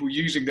less people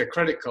using their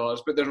credit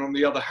cards. But then on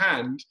the other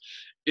hand,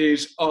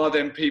 are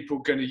then people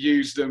going to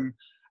use them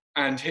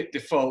and hit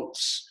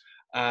defaults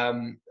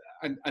and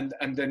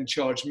then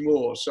charge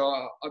more?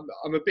 So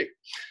I'm a bit.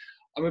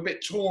 I'm a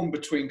bit torn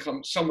between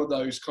some of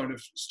those kind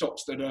of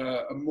stocks that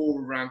are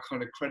more around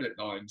kind of credit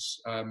lines.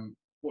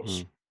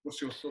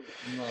 What's your thought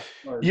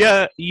on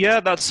that? Yeah,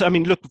 that's, I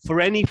mean, look,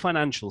 for any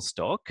financial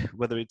stock,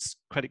 whether it's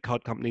credit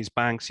card companies,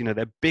 banks,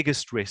 their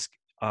biggest risk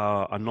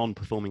are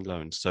non-performing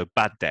loans, so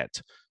bad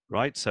debt,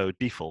 right? So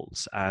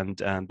defaults, and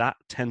that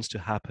tends to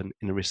happen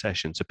in a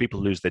recession. So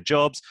people lose their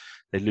jobs,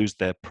 they lose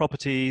their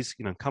properties,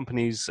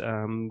 companies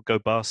go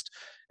bust,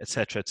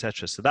 etc.,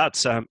 etc. So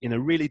that's in a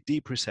really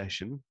deep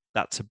recession,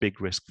 that's a big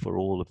risk for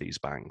all of these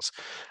banks.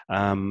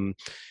 I'm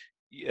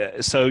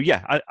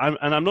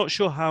not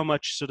sure how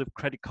much sort of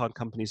credit card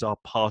companies are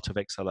part of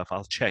XLF.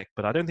 I'll check,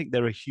 but I don't think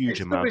they're a huge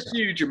amount. It's not a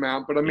huge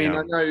amount, but I mean,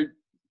 I know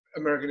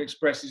American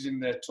Express is in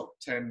their top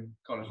 10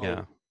 kind of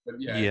hold. But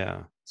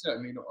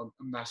certainly not a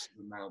massive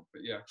amount,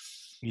 but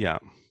yeah.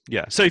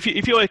 So if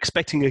you're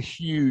expecting a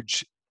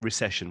huge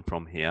recession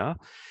from here,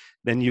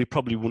 then you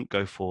probably wouldn't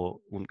go for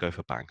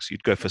banks.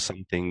 You'd go for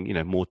something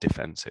more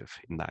defensive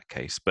in that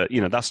case. But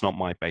that's not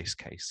my base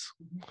case.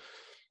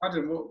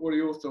 Adam, what are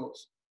your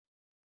thoughts?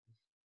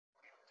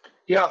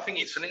 Yeah, I think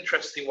it's an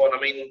interesting one. I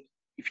mean,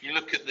 if you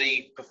look at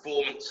the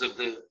performance of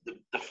the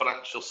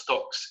financial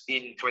stocks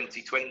in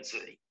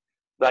 2020,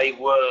 they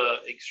were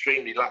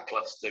extremely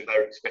lackluster. They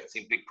were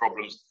expecting big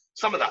problems.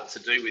 Some of that to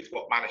do with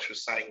what Manish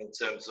was saying in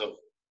terms of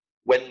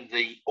when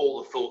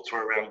all the thoughts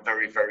were around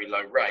very, very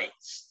low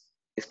rates,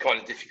 it's kind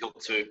of difficult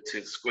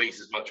to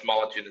squeeze as much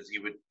margin as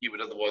you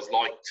would otherwise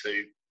like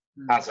to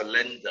as a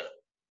lender.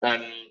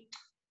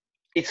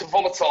 It's a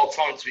volatile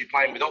time to be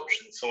playing with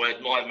options, so I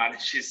admire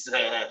Manish's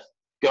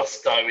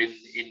gusto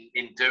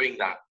in doing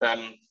that,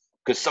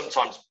 because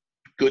sometimes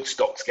good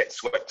stocks get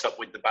swept up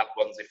with the bad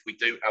ones. If we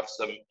do have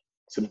some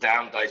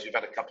down days, we've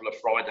had a couple of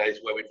Fridays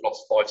where we've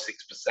lost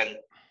 5-6%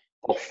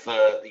 off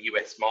the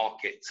US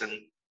markets, and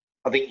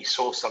I think you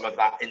saw some of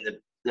that in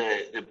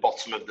the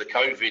bottom of the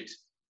COVID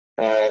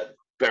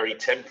very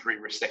temporary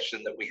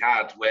recession that we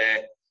had, where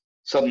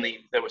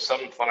suddenly there were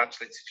some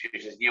financial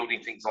institutions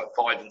yielding things like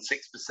 5 and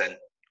 6%.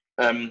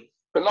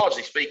 But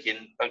largely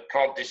speaking, I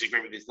can't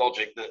disagree with his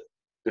logic that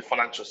the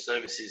financial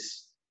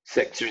services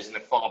sector is in a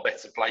far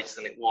better place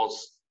than it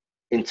was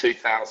in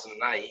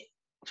 2008,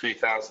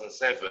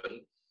 2007.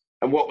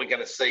 And what we're going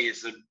to see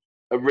is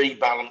a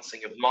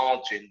rebalancing of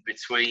margin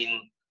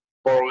between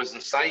borrowers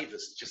and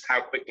savers, just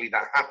how quickly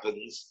that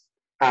happens.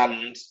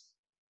 And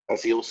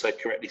as he also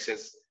correctly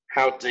says,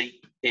 how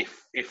deep,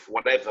 if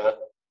whatever,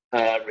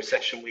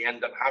 recession we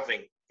end up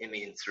having in the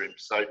interim.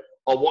 So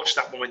I'll watch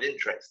that one with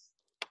interest.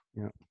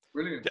 Yeah.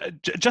 Brilliant.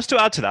 Just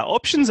to add to that,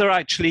 options are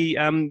actually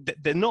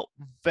they're not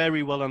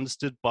very well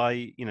understood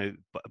by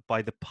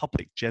the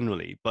public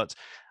generally, but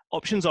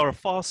options are a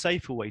far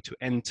safer way to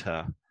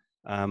enter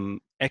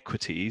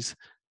equities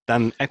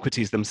than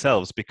equities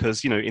themselves,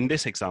 because in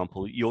this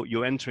example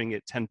you're entering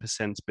it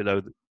 10%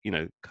 below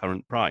the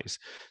current price,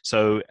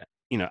 so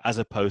as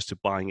opposed to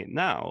buying it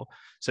now.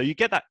 So you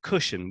get that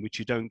cushion, which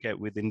you don't get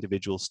with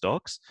individual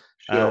stocks.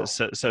 Sure.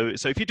 So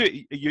if you do,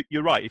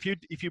 you're right. If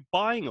you're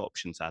buying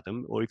options,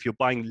 Adam, or if you're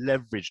buying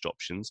leveraged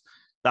options,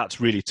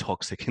 that's really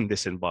toxic in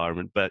this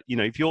environment. But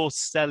if you're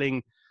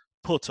selling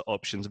put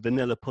options,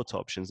 vanilla put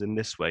options in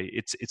this way,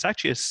 it's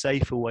actually a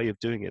safer way of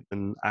doing it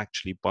than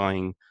actually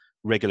buying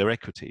regular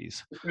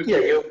equities. Yeah,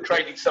 you're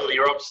trading some of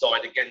your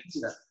upside against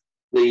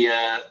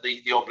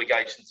the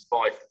obligation to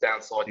buy for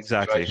downside.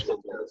 Exactly.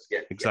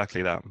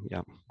 Exactly that.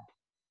 Yeah.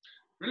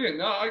 Brilliant.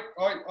 No,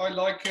 I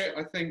like it.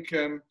 I think,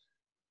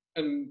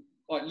 and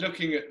like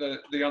looking at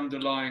the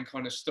underlying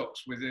kind of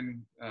stocks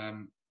within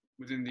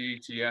the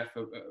ETF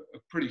are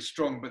pretty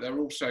strong, but they're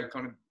also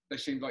they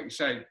seem, like you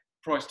say,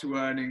 price to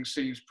earnings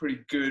seems pretty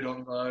good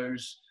on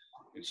those.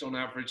 It's on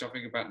average, I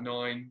think, about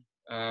 9.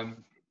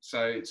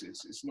 So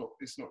it's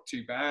not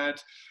too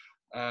bad.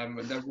 And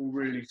they're all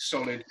really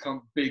solid,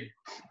 big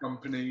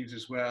companies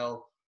as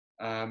well.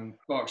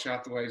 Berkshire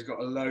Hathaway's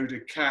got a load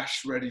of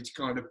cash ready to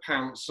kind of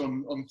pounce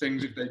on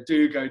things if they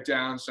do go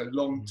down. So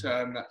long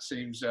term, that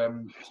seems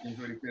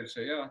really good. So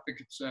yeah, I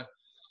think it's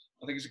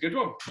a good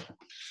one.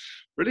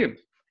 Brilliant.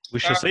 We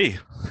shall see.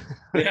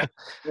 Yeah.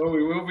 Well,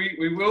 we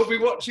will be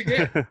watching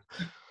it.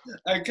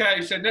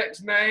 Okay. So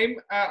next name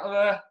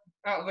out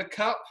of the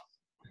cup.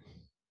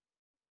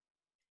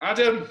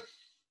 Adam,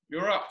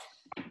 you're up.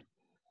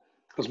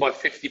 Was my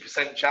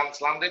 50% chance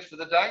landed for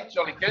the day?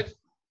 Jolly good.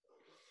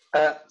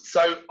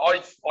 So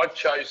I've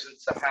chosen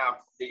to have,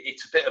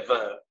 it's a bit of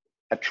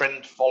a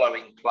trend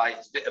following play,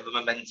 it's a bit of a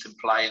momentum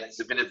play, and it's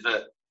a bit of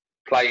a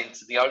play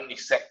into the only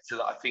sector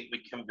that I think we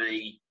can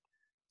be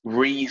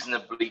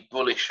reasonably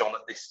bullish on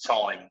at this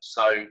time.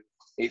 So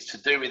it's to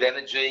do with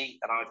energy,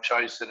 and I've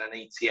chosen an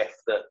ETF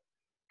that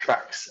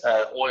tracks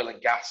oil and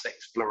gas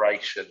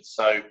exploration.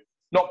 So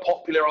not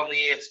popular on the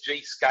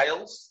ESG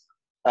scales,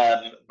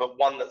 but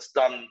one that's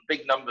done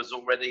big numbers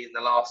already in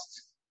the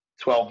last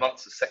 12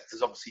 months. The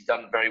sector's obviously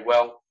done very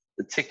well.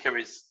 The ticker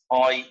is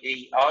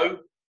IEO.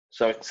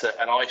 So it's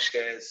an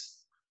iShares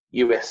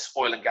US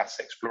oil and gas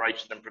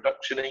exploration and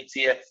production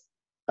ETF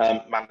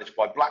managed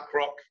by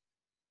BlackRock.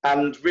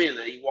 And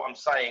really what I'm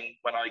saying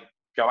when I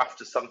go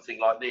after something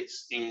like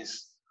this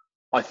is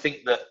I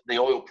think that the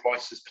oil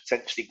price has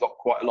potentially got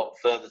quite a lot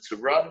further to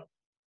run.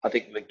 I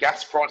think the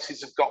gas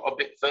prices have got a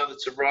bit further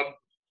to run.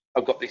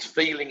 I've got this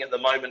feeling at the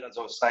moment, as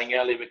I was saying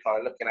earlier, we're kind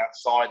of looking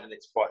outside and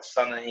it's quite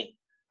sunny,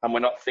 and we're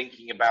not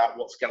thinking about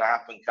what's going to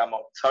happen come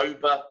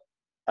October.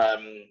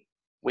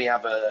 We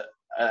have a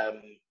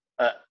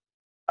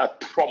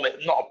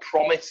promise, not a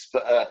promise,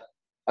 but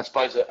I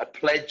suppose a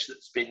pledge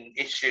that's been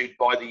issued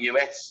by the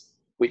US,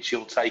 which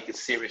you'll take as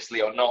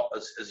seriously or not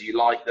as you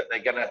like, that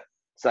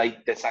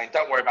they're saying,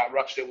 don't worry about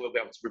Russia, we'll be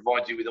able to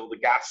provide you with all the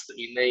gas that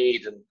you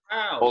need and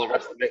all the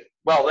rest of it.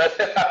 Well,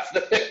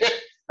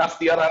 that's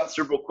the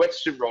unanswerable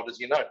question, Rod, as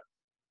you know.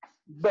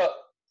 But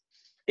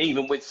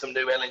even with some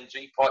new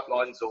LNG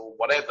pipelines or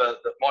whatever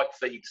that might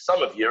feed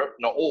some of Europe,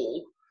 not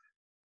all,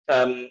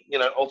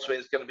 ultimately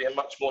there's going to be a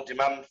much more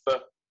demand for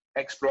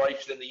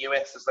exploration in the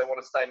US as they want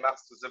to stay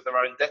masters of their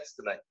own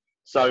destiny.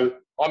 So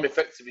I'm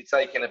effectively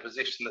taking a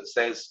position that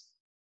says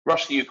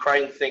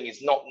Russia-Ukraine thing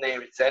is not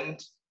near its end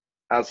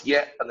as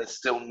yet, and there's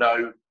still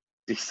no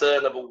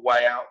discernible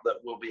way out that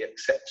will be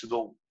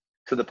acceptable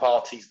to the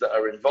parties that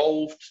are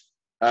involved.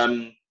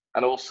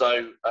 And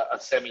also a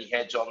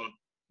semi-hedge on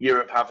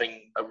Europe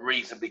having a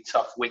reasonably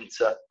tough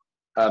winter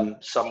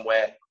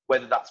somewhere,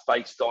 whether that's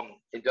based on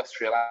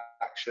industrial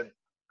action,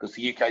 because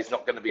the UK is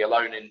not going to be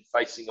alone in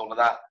facing all of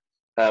that,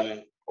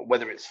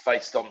 whether it's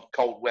based on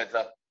cold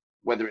weather,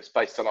 whether it's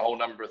based on a whole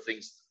number of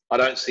things. I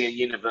don't see a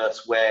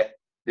universe where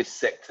this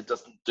sector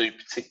doesn't do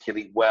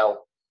particularly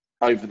well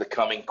over the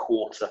coming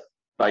quarter,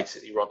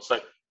 basically, Rod. So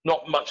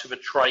not much of a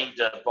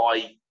trader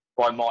by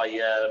my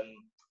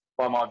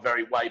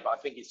very way, but I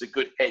think it's a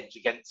good hedge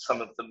against some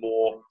of the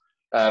more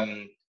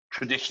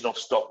traditional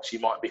stocks you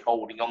might be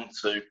holding on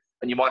to,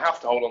 and you might have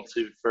to hold on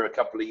to for a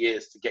couple of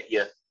years to get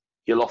your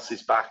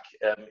losses back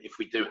if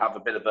we do have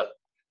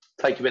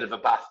take a bit of a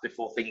bath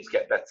before things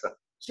get better.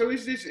 So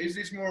is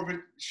this more of a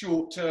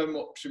short-term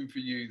option for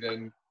you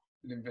than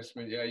an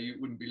investment? Yeah, you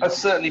wouldn't be. I'd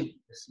certainly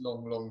this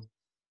long.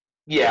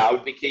 Yeah, I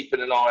would be keeping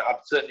an eye.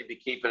 I'd certainly be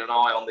keeping an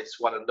eye on this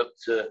one and look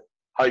to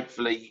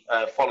hopefully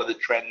follow the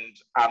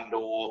trend and,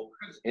 or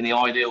in the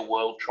ideal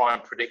world, try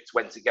and predict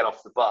when to get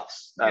off the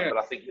bus. But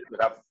I think it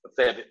would have a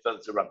fair bit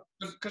further to run.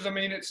 Because I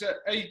mean, it's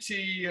at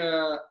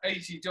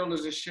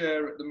 $80 a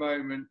share at the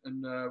moment,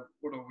 and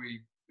what are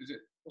we? Is it?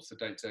 What's the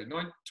date today?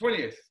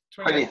 20th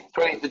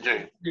of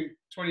June,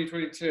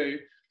 2022.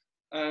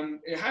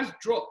 It has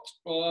dropped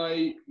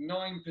by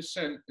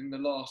 9% in the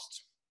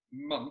last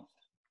month.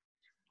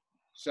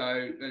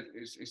 So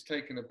it's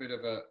taken a bit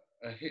of a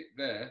hit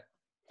there.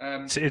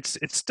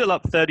 It's still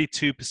up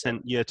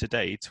 32% year to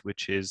date,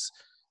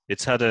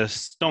 it's had a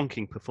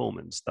stonking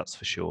performance, that's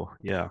for sure.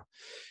 Yeah,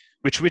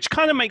 which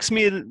kind of makes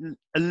me a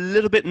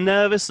little bit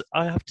nervous,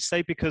 I have to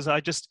say, because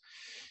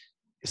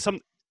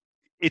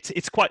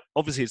it's quite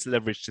obviously it's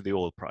leveraged to the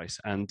oil price,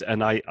 and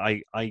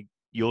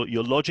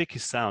your logic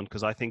is sound,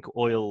 because I think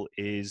oil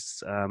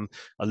is a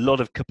lot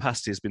of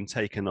capacity has been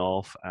taken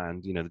off,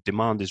 and the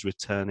demand is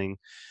returning.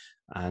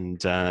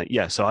 And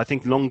so I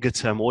think longer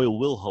term oil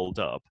will hold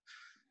up.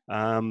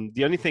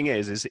 The only thing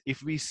is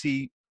if we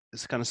see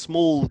this kind of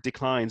small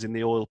declines in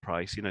the oil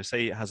price,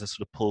 say it has a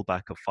sort of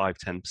pullback of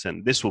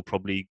 5-10%, this will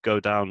probably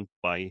go down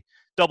by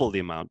double the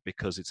amount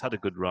because it's had a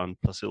good run.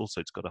 Plus,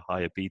 it's got a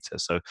higher beta.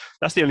 So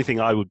that's the only thing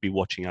I would be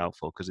watching out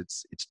for, because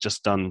it's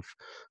just done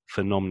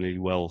phenomenally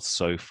well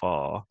so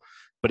far.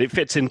 But it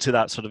fits into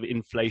that sort of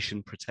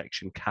inflation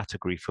protection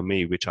category for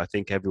me, which I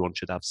think everyone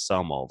should have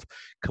some of,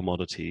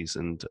 commodities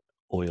and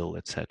oil,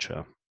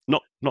 etc.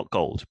 Not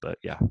gold, but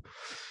yeah.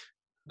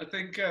 I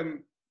think I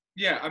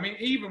mean,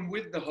 even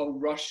with the whole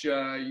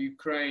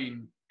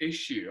Russia-Ukraine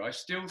issue, I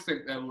still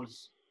think there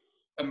was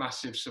a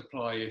massive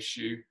supply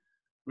issue,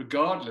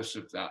 regardless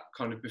of that.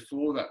 Kind of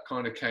before that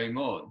kind of came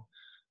on,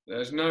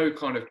 there's no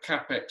kind of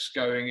capex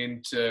going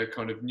into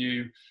kind of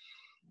new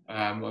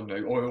I don't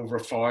know, oil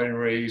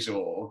refineries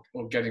or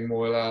getting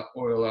oil out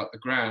the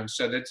ground.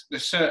 So there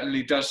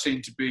certainly does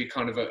seem to be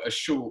kind of a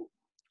short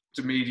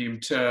to medium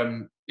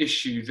term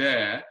issue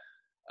there.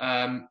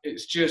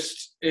 It's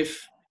just,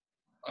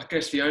 I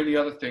guess the only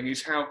other thing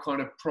is how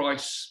kind of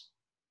price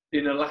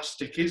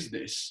inelastic is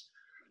this?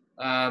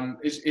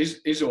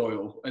 Is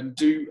oil, and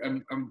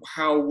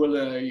how will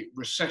a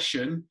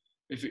recession,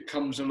 if it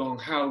comes along,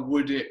 how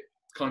would it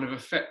kind of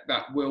affect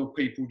that? Will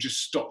people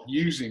just stop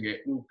using it?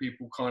 Will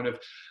people kind of,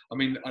 I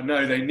mean, I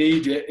know they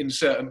need it in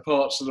certain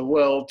parts of the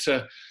world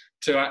to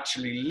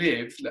actually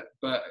live,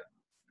 but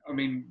I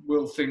mean,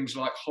 will things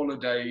like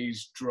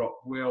holidays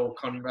drop? Will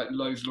kind of like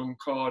those long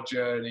car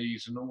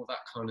journeys and all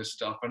that kind of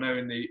stuff? I know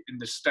in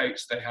the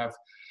States they have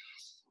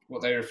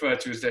what they refer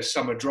to as their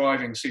summer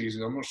driving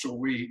season. I'm not sure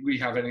we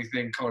have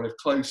anything kind of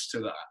close to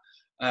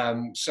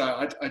that.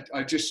 So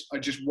I just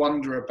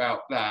wonder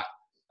about that.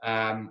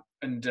 And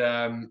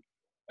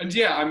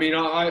yeah, I mean,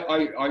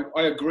 I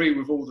agree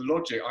with all the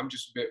logic. I'm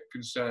just a bit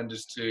concerned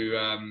as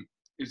to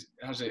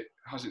has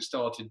it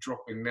started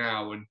dropping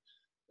now, and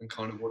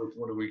kind of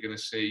what are we going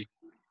to see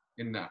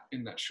in that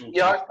short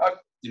term?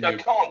 I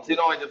can't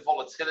deny the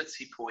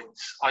volatility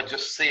points. I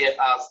just see it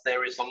as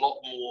there is a lot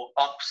more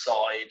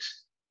upside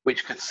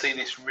which could see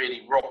this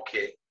really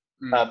rocket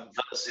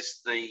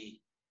versus the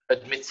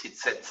admitted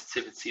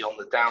sensitivity on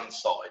the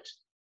downside.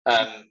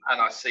 And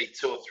I see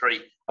 2 or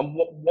 3, and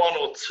 1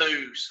 or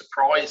 2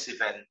 surprise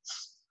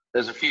events.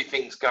 There's a few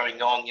things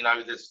going on.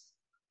 There's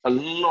a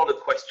lot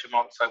of question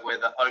marks over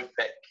whether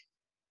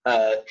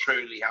OPEC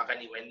truly have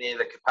anywhere near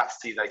the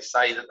capacity they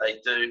say that they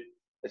do.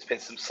 There's been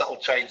some subtle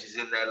changes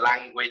in their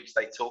language.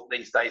 They talk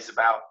these days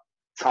about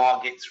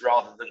targets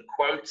rather than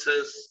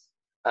quotas.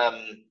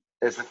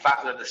 There's the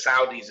fact that the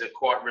Saudis are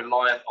quite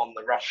reliant on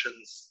the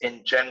Russians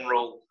in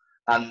general,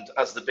 and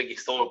as the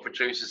biggest oil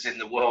producers in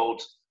the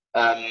world,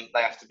 they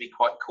have to be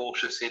quite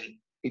cautious in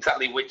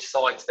exactly which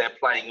sides they're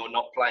playing or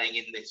not playing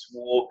in this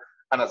war.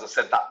 And as I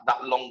said,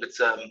 that longer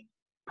term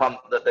punt,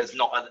 that there's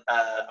not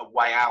a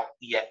way out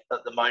yet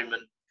at the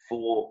moment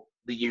for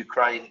the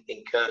Ukraine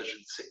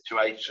incursion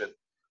situation.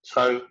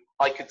 So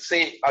I could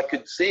see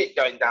it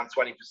going down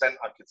 20%.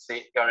 I could see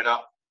it going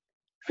up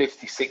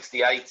 50, 60,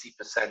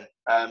 80%.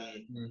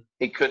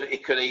 It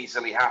could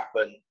easily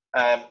happen.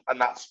 And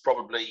that's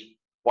probably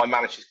why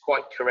Manish is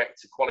quite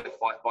correct to qualify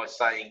it by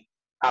saying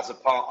as a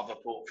part of a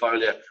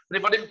portfolio. But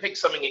if I didn't pick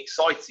something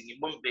exciting, it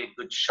wouldn't be a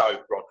good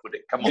show, Rod, would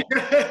it? Come on.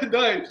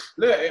 No,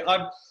 look,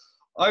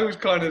 I was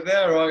kind of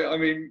there. I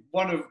mean,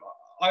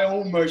 I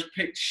almost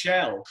picked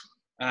Shell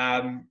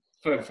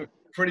for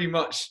pretty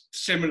much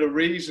similar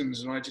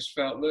reasons, and I just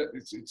felt, look,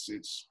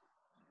 it's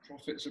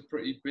profits are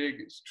pretty big.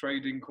 It's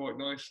trading quite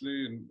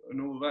nicely,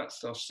 and all that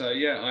stuff. So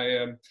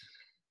I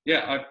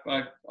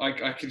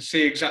can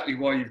see exactly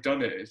why you've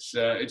done it.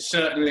 It's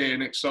certainly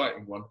an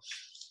exciting one.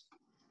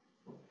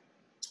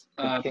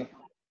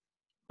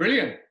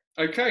 Brilliant.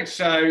 Okay,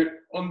 so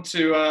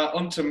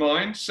onto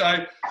mine.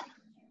 So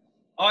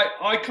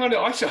I'll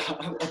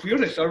be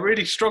honest, I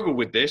really struggled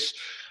with this.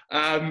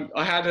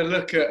 I had a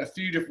look at a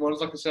few different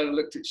ones. Like I said, I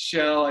looked at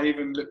Shell. I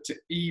even looked at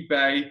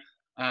eBay,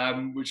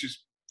 which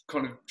is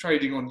kind of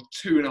trading on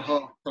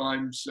 2.5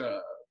 times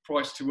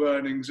price to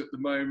earnings at the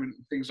moment,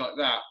 and things like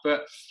that.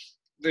 But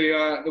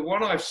the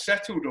one I've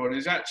settled on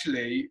is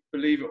actually,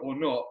 believe it or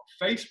not,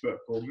 Facebook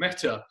or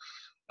Meta,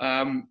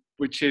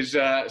 which is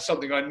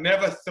something I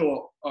never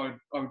thought I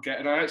would get.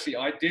 And I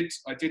did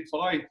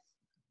buy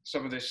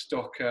some of this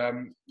stock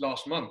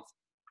last month.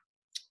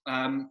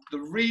 The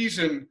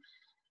reason,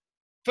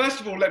 first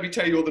of all, let me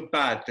tell you all the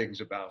bad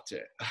things about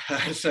it.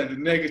 So the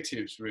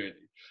negatives,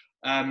 really.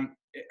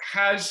 It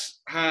has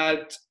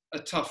had a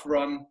tough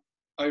run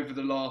over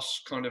the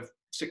last kind of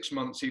 6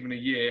 months, even a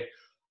year.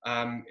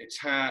 Its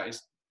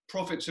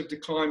profits have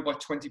declined by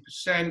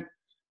 20%.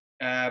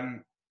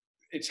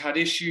 It's had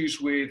issues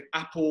with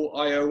Apple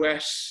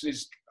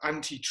iOS's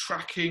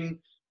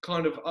anti-tracking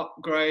kind of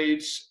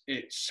upgrades.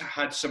 It's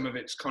had some of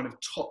its kind of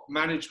top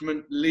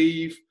management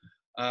leave,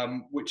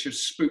 which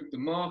has spooked the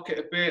market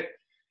a bit.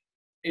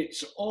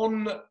 It's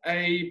on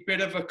a bit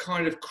of a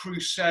kind of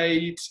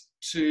crusade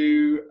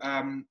to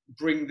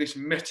bring this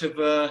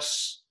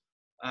metaverse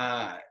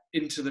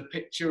into the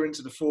picture,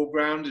 into the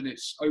foreground, and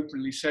it's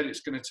openly said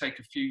it's going to take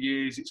a few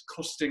years. It's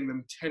costing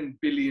them $10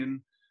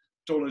 billion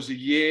a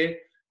year.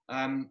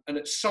 And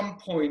at some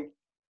point,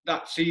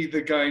 that's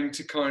either going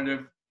to kind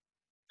of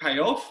pay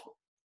off,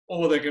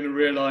 or they're going to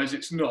realise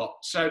it's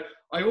not. So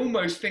I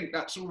almost think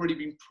that's already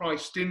been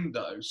priced in,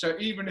 though. So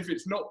even if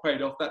it's not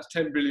paid off, that's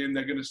 10 billion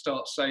they're going to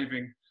start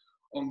saving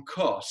on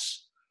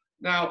costs.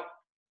 Now,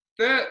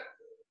 they're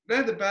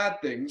the bad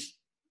things.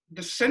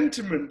 The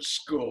sentiment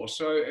score,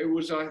 so it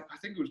was, I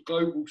think it was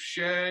Global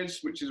Shares,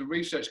 which is a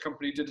research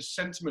company, did a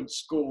sentiment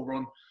score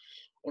on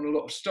a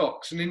lot of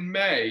stocks. And in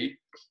May,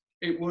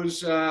 it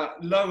was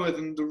lower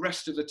than the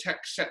rest of the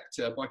tech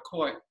sector by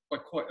quite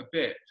a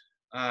bit,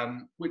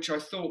 which I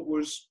thought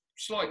was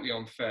slightly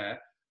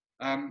unfair.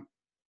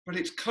 But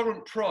its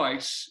current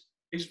price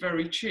is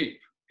very cheap.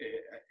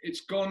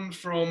 It's gone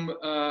from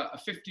a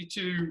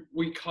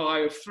 52-week high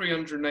of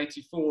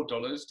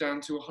 $384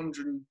 down to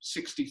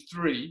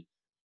 $163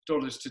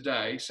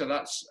 today. So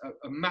that's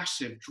a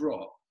massive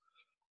drop.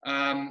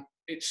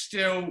 It's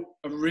still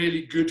a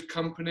really good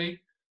company.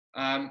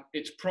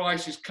 Its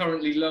price is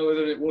currently lower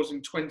than it was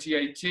in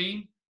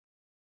 2018,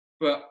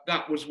 but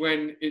that was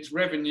when its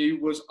revenue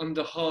was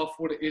under half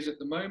what it is at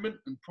the moment,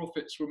 and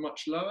profits were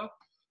much lower.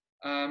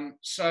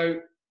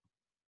 So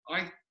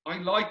I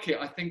like it.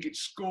 I think it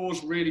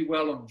scores really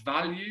well on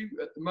value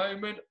at the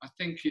moment. I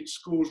think it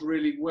scores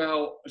really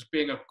well as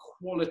being a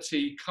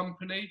quality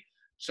company.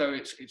 So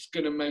it's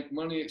going to make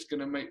money. It's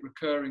going to make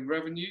recurring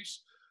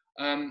revenues.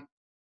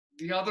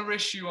 The other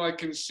issue I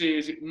can see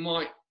is it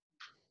might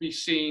be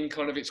seen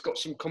kind of, it's got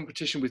some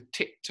competition with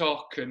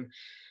TikTok and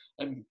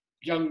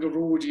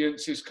younger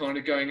audiences kind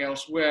of going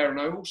elsewhere.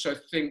 And I also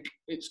think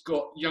it's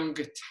got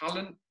younger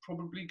talent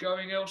probably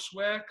going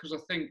elsewhere, because I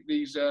think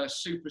these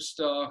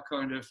superstar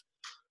kind of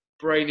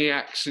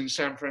brainiacs in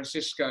San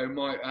Francisco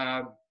might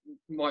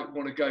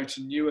want to go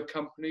to newer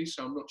companies.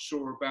 So I'm not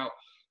sure about,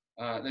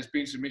 there's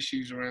been some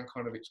issues around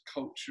kind of its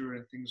culture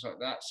and things like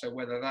that. So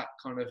whether that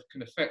kind of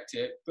can affect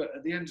it. But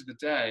at the end of the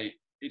day,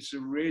 it's a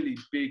really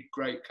big,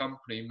 great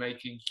company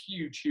making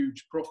huge,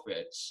 huge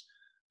profits.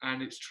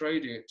 and it's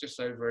trading at just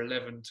over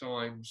 11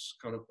 times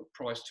kind of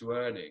price to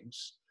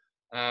earnings.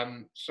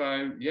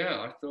 So yeah,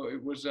 I thought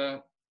it was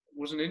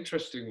an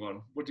interesting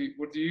one. What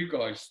do you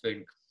guys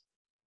think?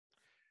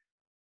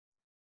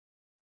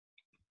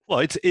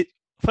 Well,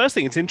 first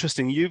thing, it's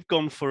interesting. You've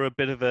gone for a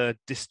bit of a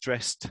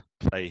distressed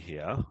play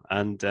here,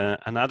 and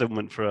Adam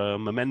went for a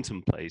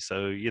momentum play.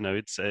 So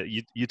it's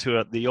you two are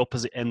at the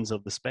opposite ends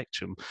of the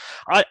spectrum.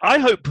 I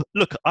hope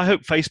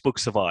Facebook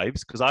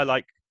survives, because I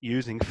like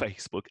using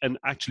Facebook. And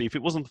actually, if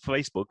it wasn't for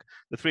Facebook,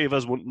 the three of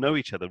us wouldn't know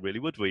each other, really,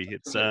 would we?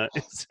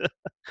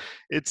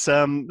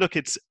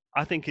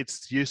 I think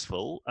it's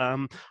useful.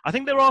 I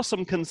think there are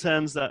some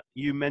concerns that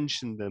you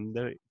mentioned them.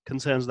 There are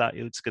concerns that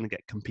it's going to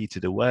get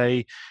competed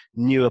away,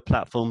 newer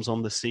platforms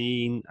on the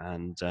scene,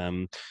 and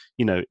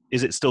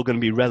is it still going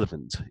to be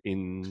relevant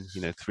in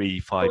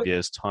 3-5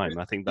 years time?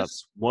 I think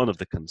that's one of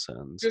the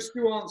concerns. Just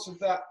to answer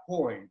that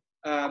point,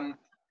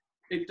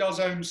 it does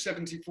own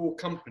 74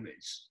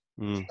 companies.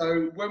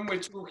 So when we're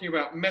talking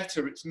about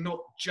Meta, it's not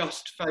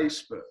just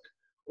Facebook,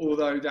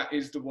 although that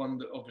is the one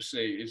that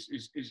obviously is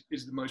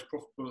the most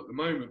profitable at the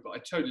moment. But I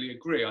totally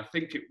agree. I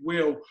think it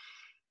will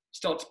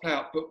start to play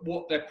out. But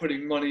what they're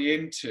putting money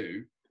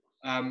into,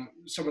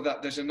 some of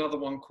that, there's another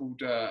one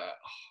called,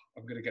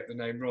 I'm going to get the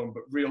name wrong,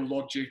 but Real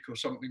Logic or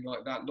something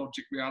like that,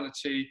 Logic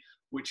Reality,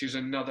 which is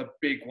another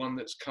big one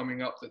that's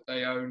coming up that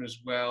they own as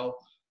well.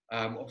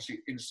 Obviously,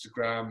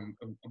 Instagram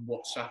and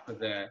WhatsApp are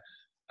there.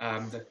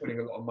 They're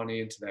putting a lot of money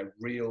into their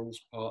Reels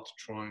part to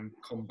try and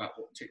combat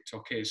what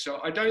TikTok is.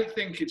 So I don't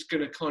think it's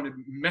going to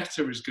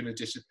Meta is going to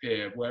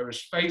disappear,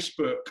 whereas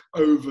Facebook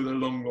over the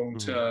long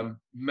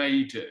term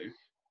may do,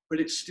 but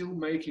it's still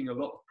making a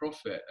lot of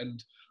profit.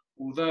 And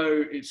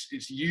although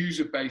its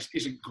user base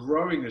isn't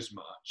growing as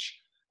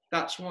much,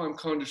 that's why I'm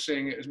kind of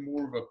seeing it as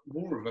more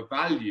of a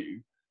value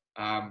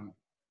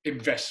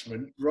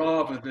investment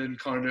rather than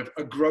kind of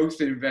a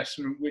growth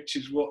investment, which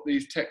is what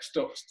these tech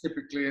stocks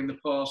typically in the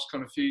past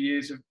kind of few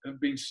years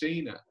have been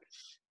seen at.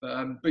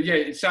 But yeah,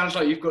 it sounds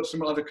like you've got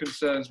some other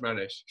concerns,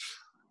 Manish.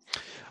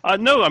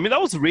 No, I mean,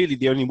 that was really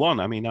the only one.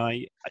 I mean,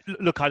 I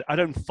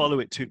don't follow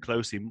it too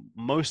closely.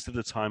 Most of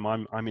the time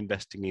I'm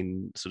investing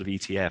in sort of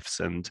ETFs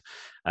and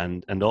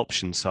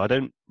options. So I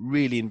don't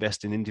really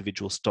invest in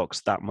individual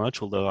stocks that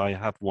much, although I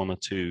have one or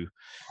two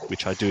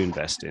which I do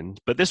invest in.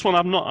 But this one,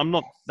 I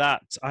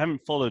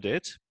haven't followed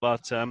it,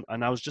 but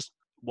and I was just,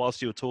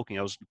 whilst you were talking,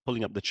 I was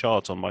pulling up the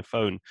chart on my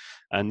phone,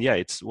 and yeah,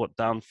 it's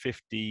down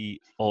 50%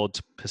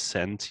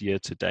 year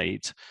to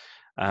date.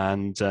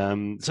 And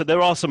so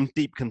there are some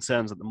deep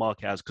concerns that the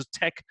market has, because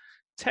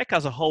tech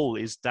as a whole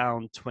is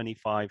down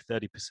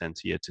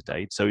 25-30% year to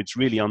date. So it's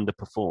really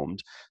underperformed.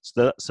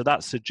 So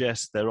that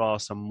suggests there are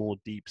some more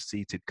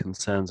deep-seated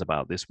concerns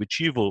about this, which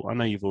I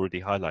know you've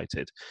already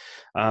highlighted.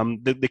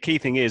 The key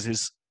thing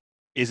is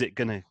it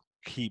going to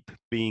keep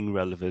being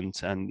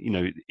relevant? And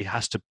it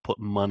has to put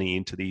money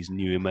into these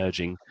new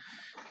emerging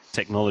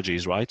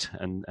technologies, right,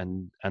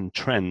 and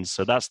trends.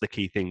 So that's the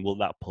key thing. Will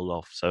that pull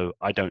off? So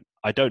I don't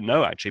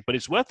know, actually, but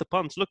it's worth the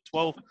punt. Look,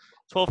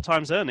 12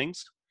 times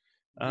earnings.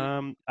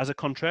 As a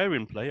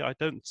contrarian play, I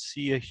don't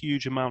see a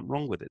huge amount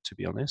wrong with it, to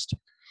be honest.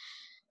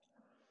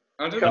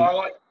 I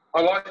like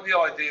the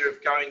idea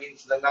of going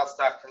into the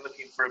Nasdaq and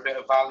looking for a bit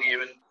of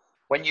value. And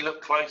when you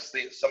look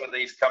closely at some of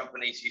these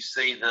companies, you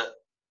see that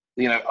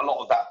a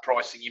lot of that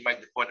pricing. You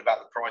made the point about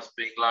the price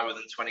being lower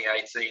than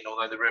 2018,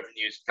 although the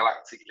revenue is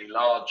galactically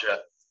larger.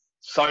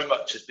 So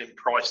much has been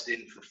priced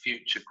in for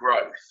future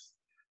growth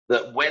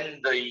that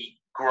when the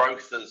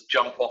growthers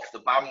jump off the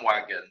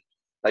bandwagon,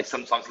 they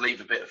sometimes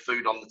leave a bit of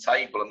food on the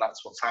table, and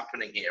that's what's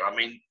happening here. I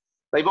mean,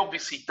 they've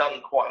obviously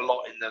done quite a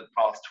lot in the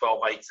past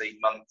 12, 18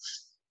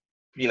 months.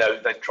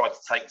 They've tried to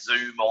take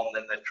Zoom on,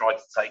 then they've tried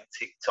to take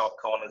TikTok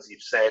on, as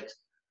you've said.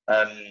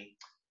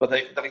 But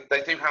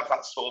they do have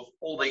that sort of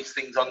all these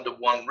things under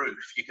one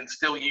roof. You can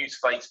still use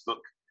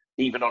Facebook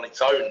even on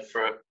its own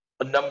for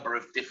a number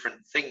of different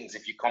things.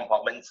 If you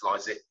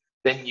compartmentalize it,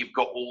 then you've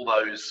got all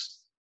those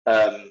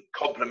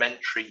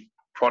complementary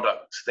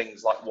products,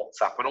 things like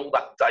WhatsApp and all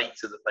that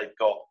data that they've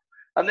got.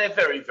 And they're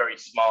very, very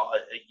smart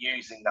at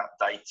using that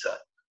data.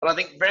 And I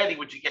think rarely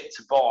would you get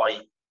to buy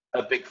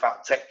a big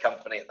fat tech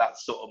company at that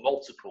sort of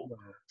multiple.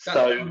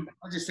 I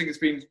just think it's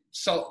been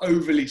so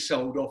overly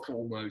sold off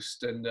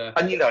almost. And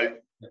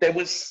there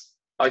was,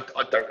 I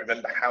don't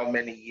remember how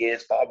many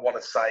years, but I want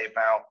to say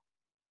about,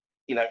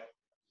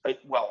 I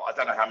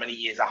don't know how many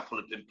years Apple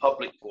had been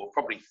public for,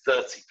 probably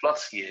 30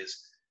 plus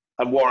years.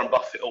 And Warren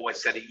Buffett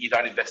always said, you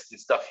don't invest in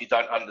stuff you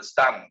don't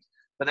understand.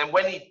 But then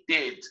when he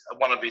did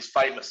one of his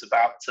famous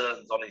about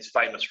turns on his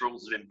famous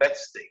rules of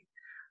investing,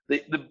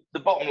 the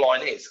bottom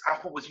line is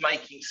Apple was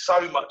making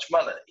so much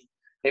money,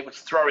 it was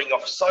throwing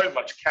off so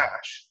much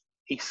cash.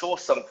 He saw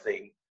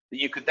something that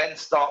you could then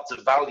start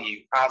to value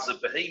as a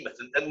behemoth.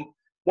 And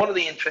one of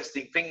the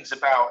interesting things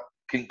about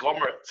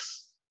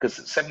conglomerates, because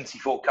at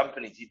 74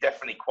 companies, you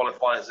definitely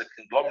qualify as a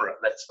conglomerate,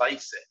 let's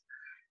face it,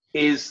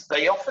 is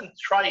they often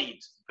trade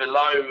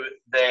below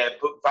their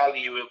book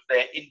value of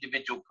their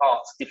individual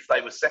parts if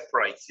they were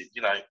separated.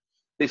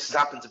 This has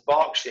happened to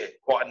Berkshire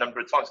quite a number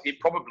of times. It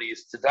probably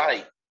is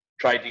today,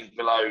 trading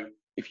below,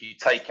 if you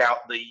take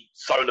out the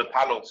solar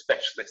panel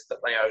specialists that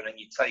they own and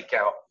you take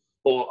out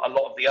or a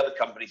lot of the other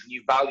companies and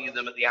you value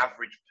them at the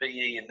average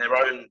PE in their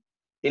own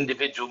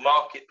individual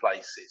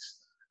marketplaces,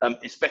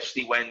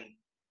 especially when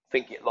I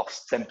think it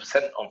lost 10%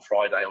 on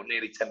Friday, or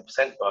nearly 10%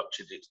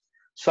 Berkshire did.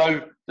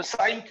 So the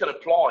same can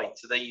apply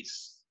to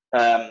these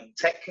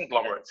tech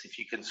conglomerates if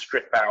you can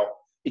strip out.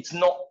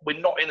 We're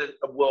not in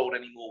a world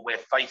anymore where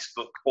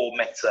Facebook or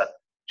Meta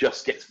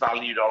just gets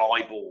valued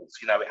on eyeballs.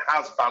 You know, it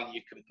has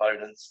value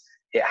components,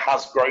 it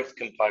has growth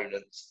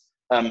components.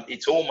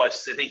 It's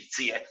almost an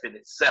ETF in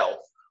itself,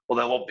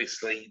 although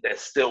obviously they're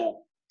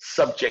still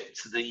subject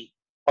to the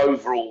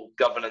overall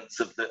governance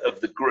of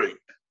the group.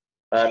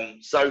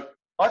 So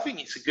I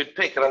think it's a good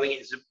pick, and I think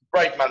it's a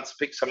brave man to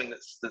pick something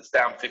that's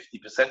down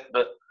 50%.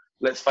 But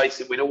let's face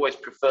it, we'd always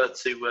prefer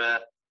to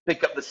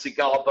pick up the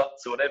cigar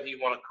butts or whatever you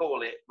want to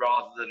call it,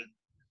 rather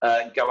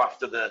than go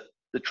after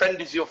the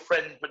trend is your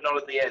friend, but not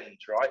at the end,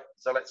 right?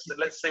 So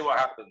let's see what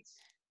happens.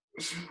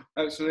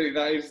 Absolutely,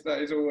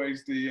 that is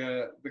always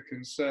the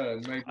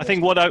concern. Maybe I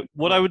think what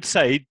I would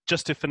say,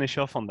 just to finish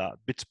off on that,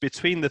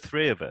 between the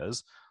three of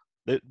us,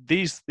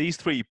 these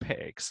three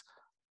picks,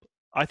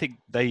 I think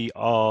they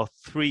are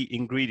three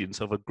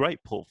ingredients of a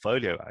great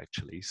portfolio,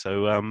 actually.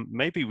 So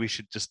maybe we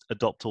should just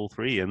adopt all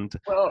three and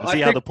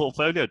see how the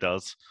portfolio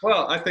does.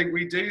 Well, I think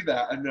we do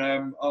that,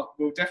 and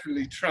we'll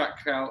definitely track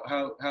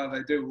how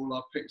they do all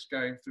our picks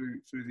going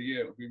through the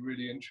year. It'll be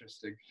really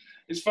interesting.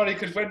 It's funny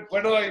because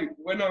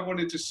when I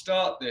wanted to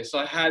start this,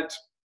 I had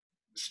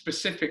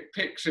specific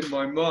picks in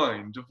my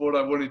mind of what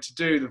I wanted to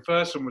do. The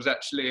first one was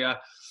actually an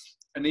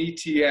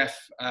ETF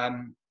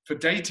for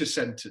data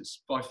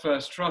centers by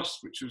First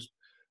Trust, which was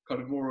kind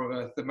of more of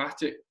a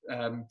thematic,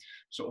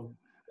 sort of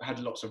had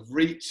lots of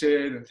REITs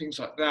in and things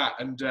like that.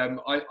 And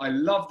I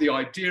love the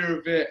idea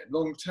of it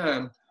long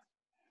term,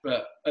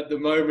 but at the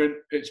moment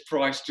its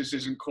price just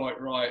isn't quite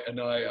right, and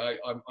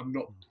I'm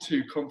not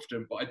too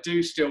confident. But I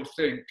do still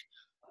think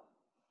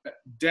that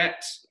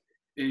debt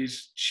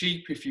is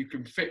cheap if you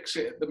can fix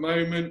it at the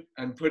moment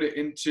and put it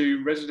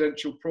into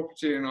residential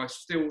property, and I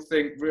still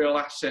think real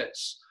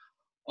assets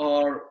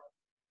are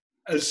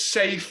as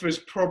safe as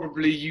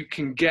probably you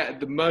can get at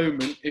the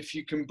moment if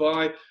you can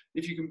buy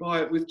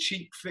it with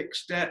cheap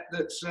fixed debt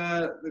that's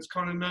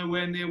kind of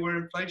nowhere near where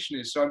inflation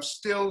is. So I'm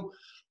still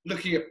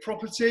looking at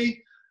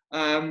property,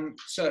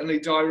 certainly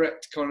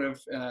direct kind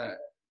of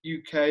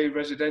UK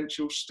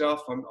residential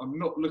stuff. I'm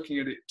not looking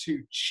at it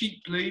too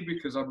cheaply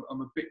because I'm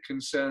a bit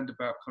concerned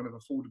about kind of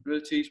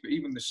affordabilities. But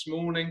even this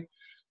morning,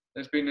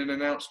 there's been an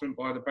announcement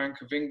by the Bank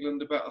of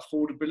England about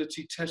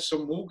affordability tests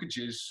on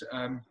mortgages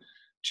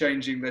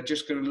changing. They're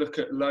just going to look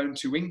at loan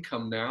to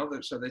income now.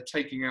 So they're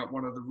taking out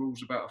one of the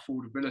rules about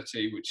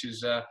affordability, which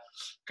is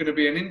going to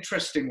be an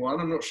interesting one.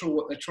 I'm not sure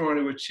what they're trying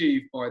to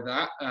achieve by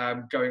that,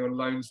 going on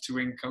loans to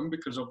income,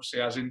 because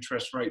obviously as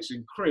interest rates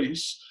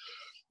increase,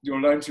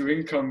 your loan to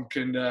income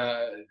can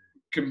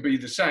be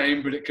the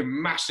same, but it can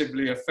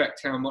massively affect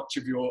how much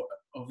of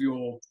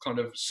your kind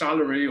of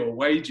salary or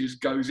wages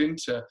goes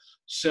into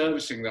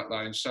servicing that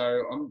loan.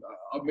 So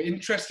I'm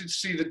interested to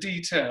see the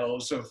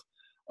details of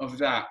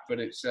that, but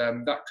it's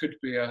that could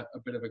be a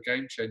bit of a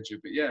game changer.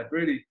 But yeah,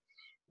 really,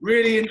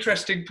 really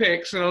interesting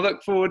picks, and I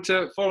look forward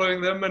to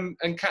following them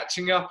and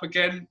catching up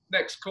again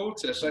next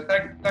quarter. So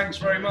thanks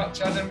very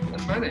much, Adam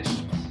and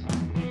Manish.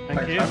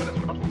 Thank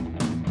you.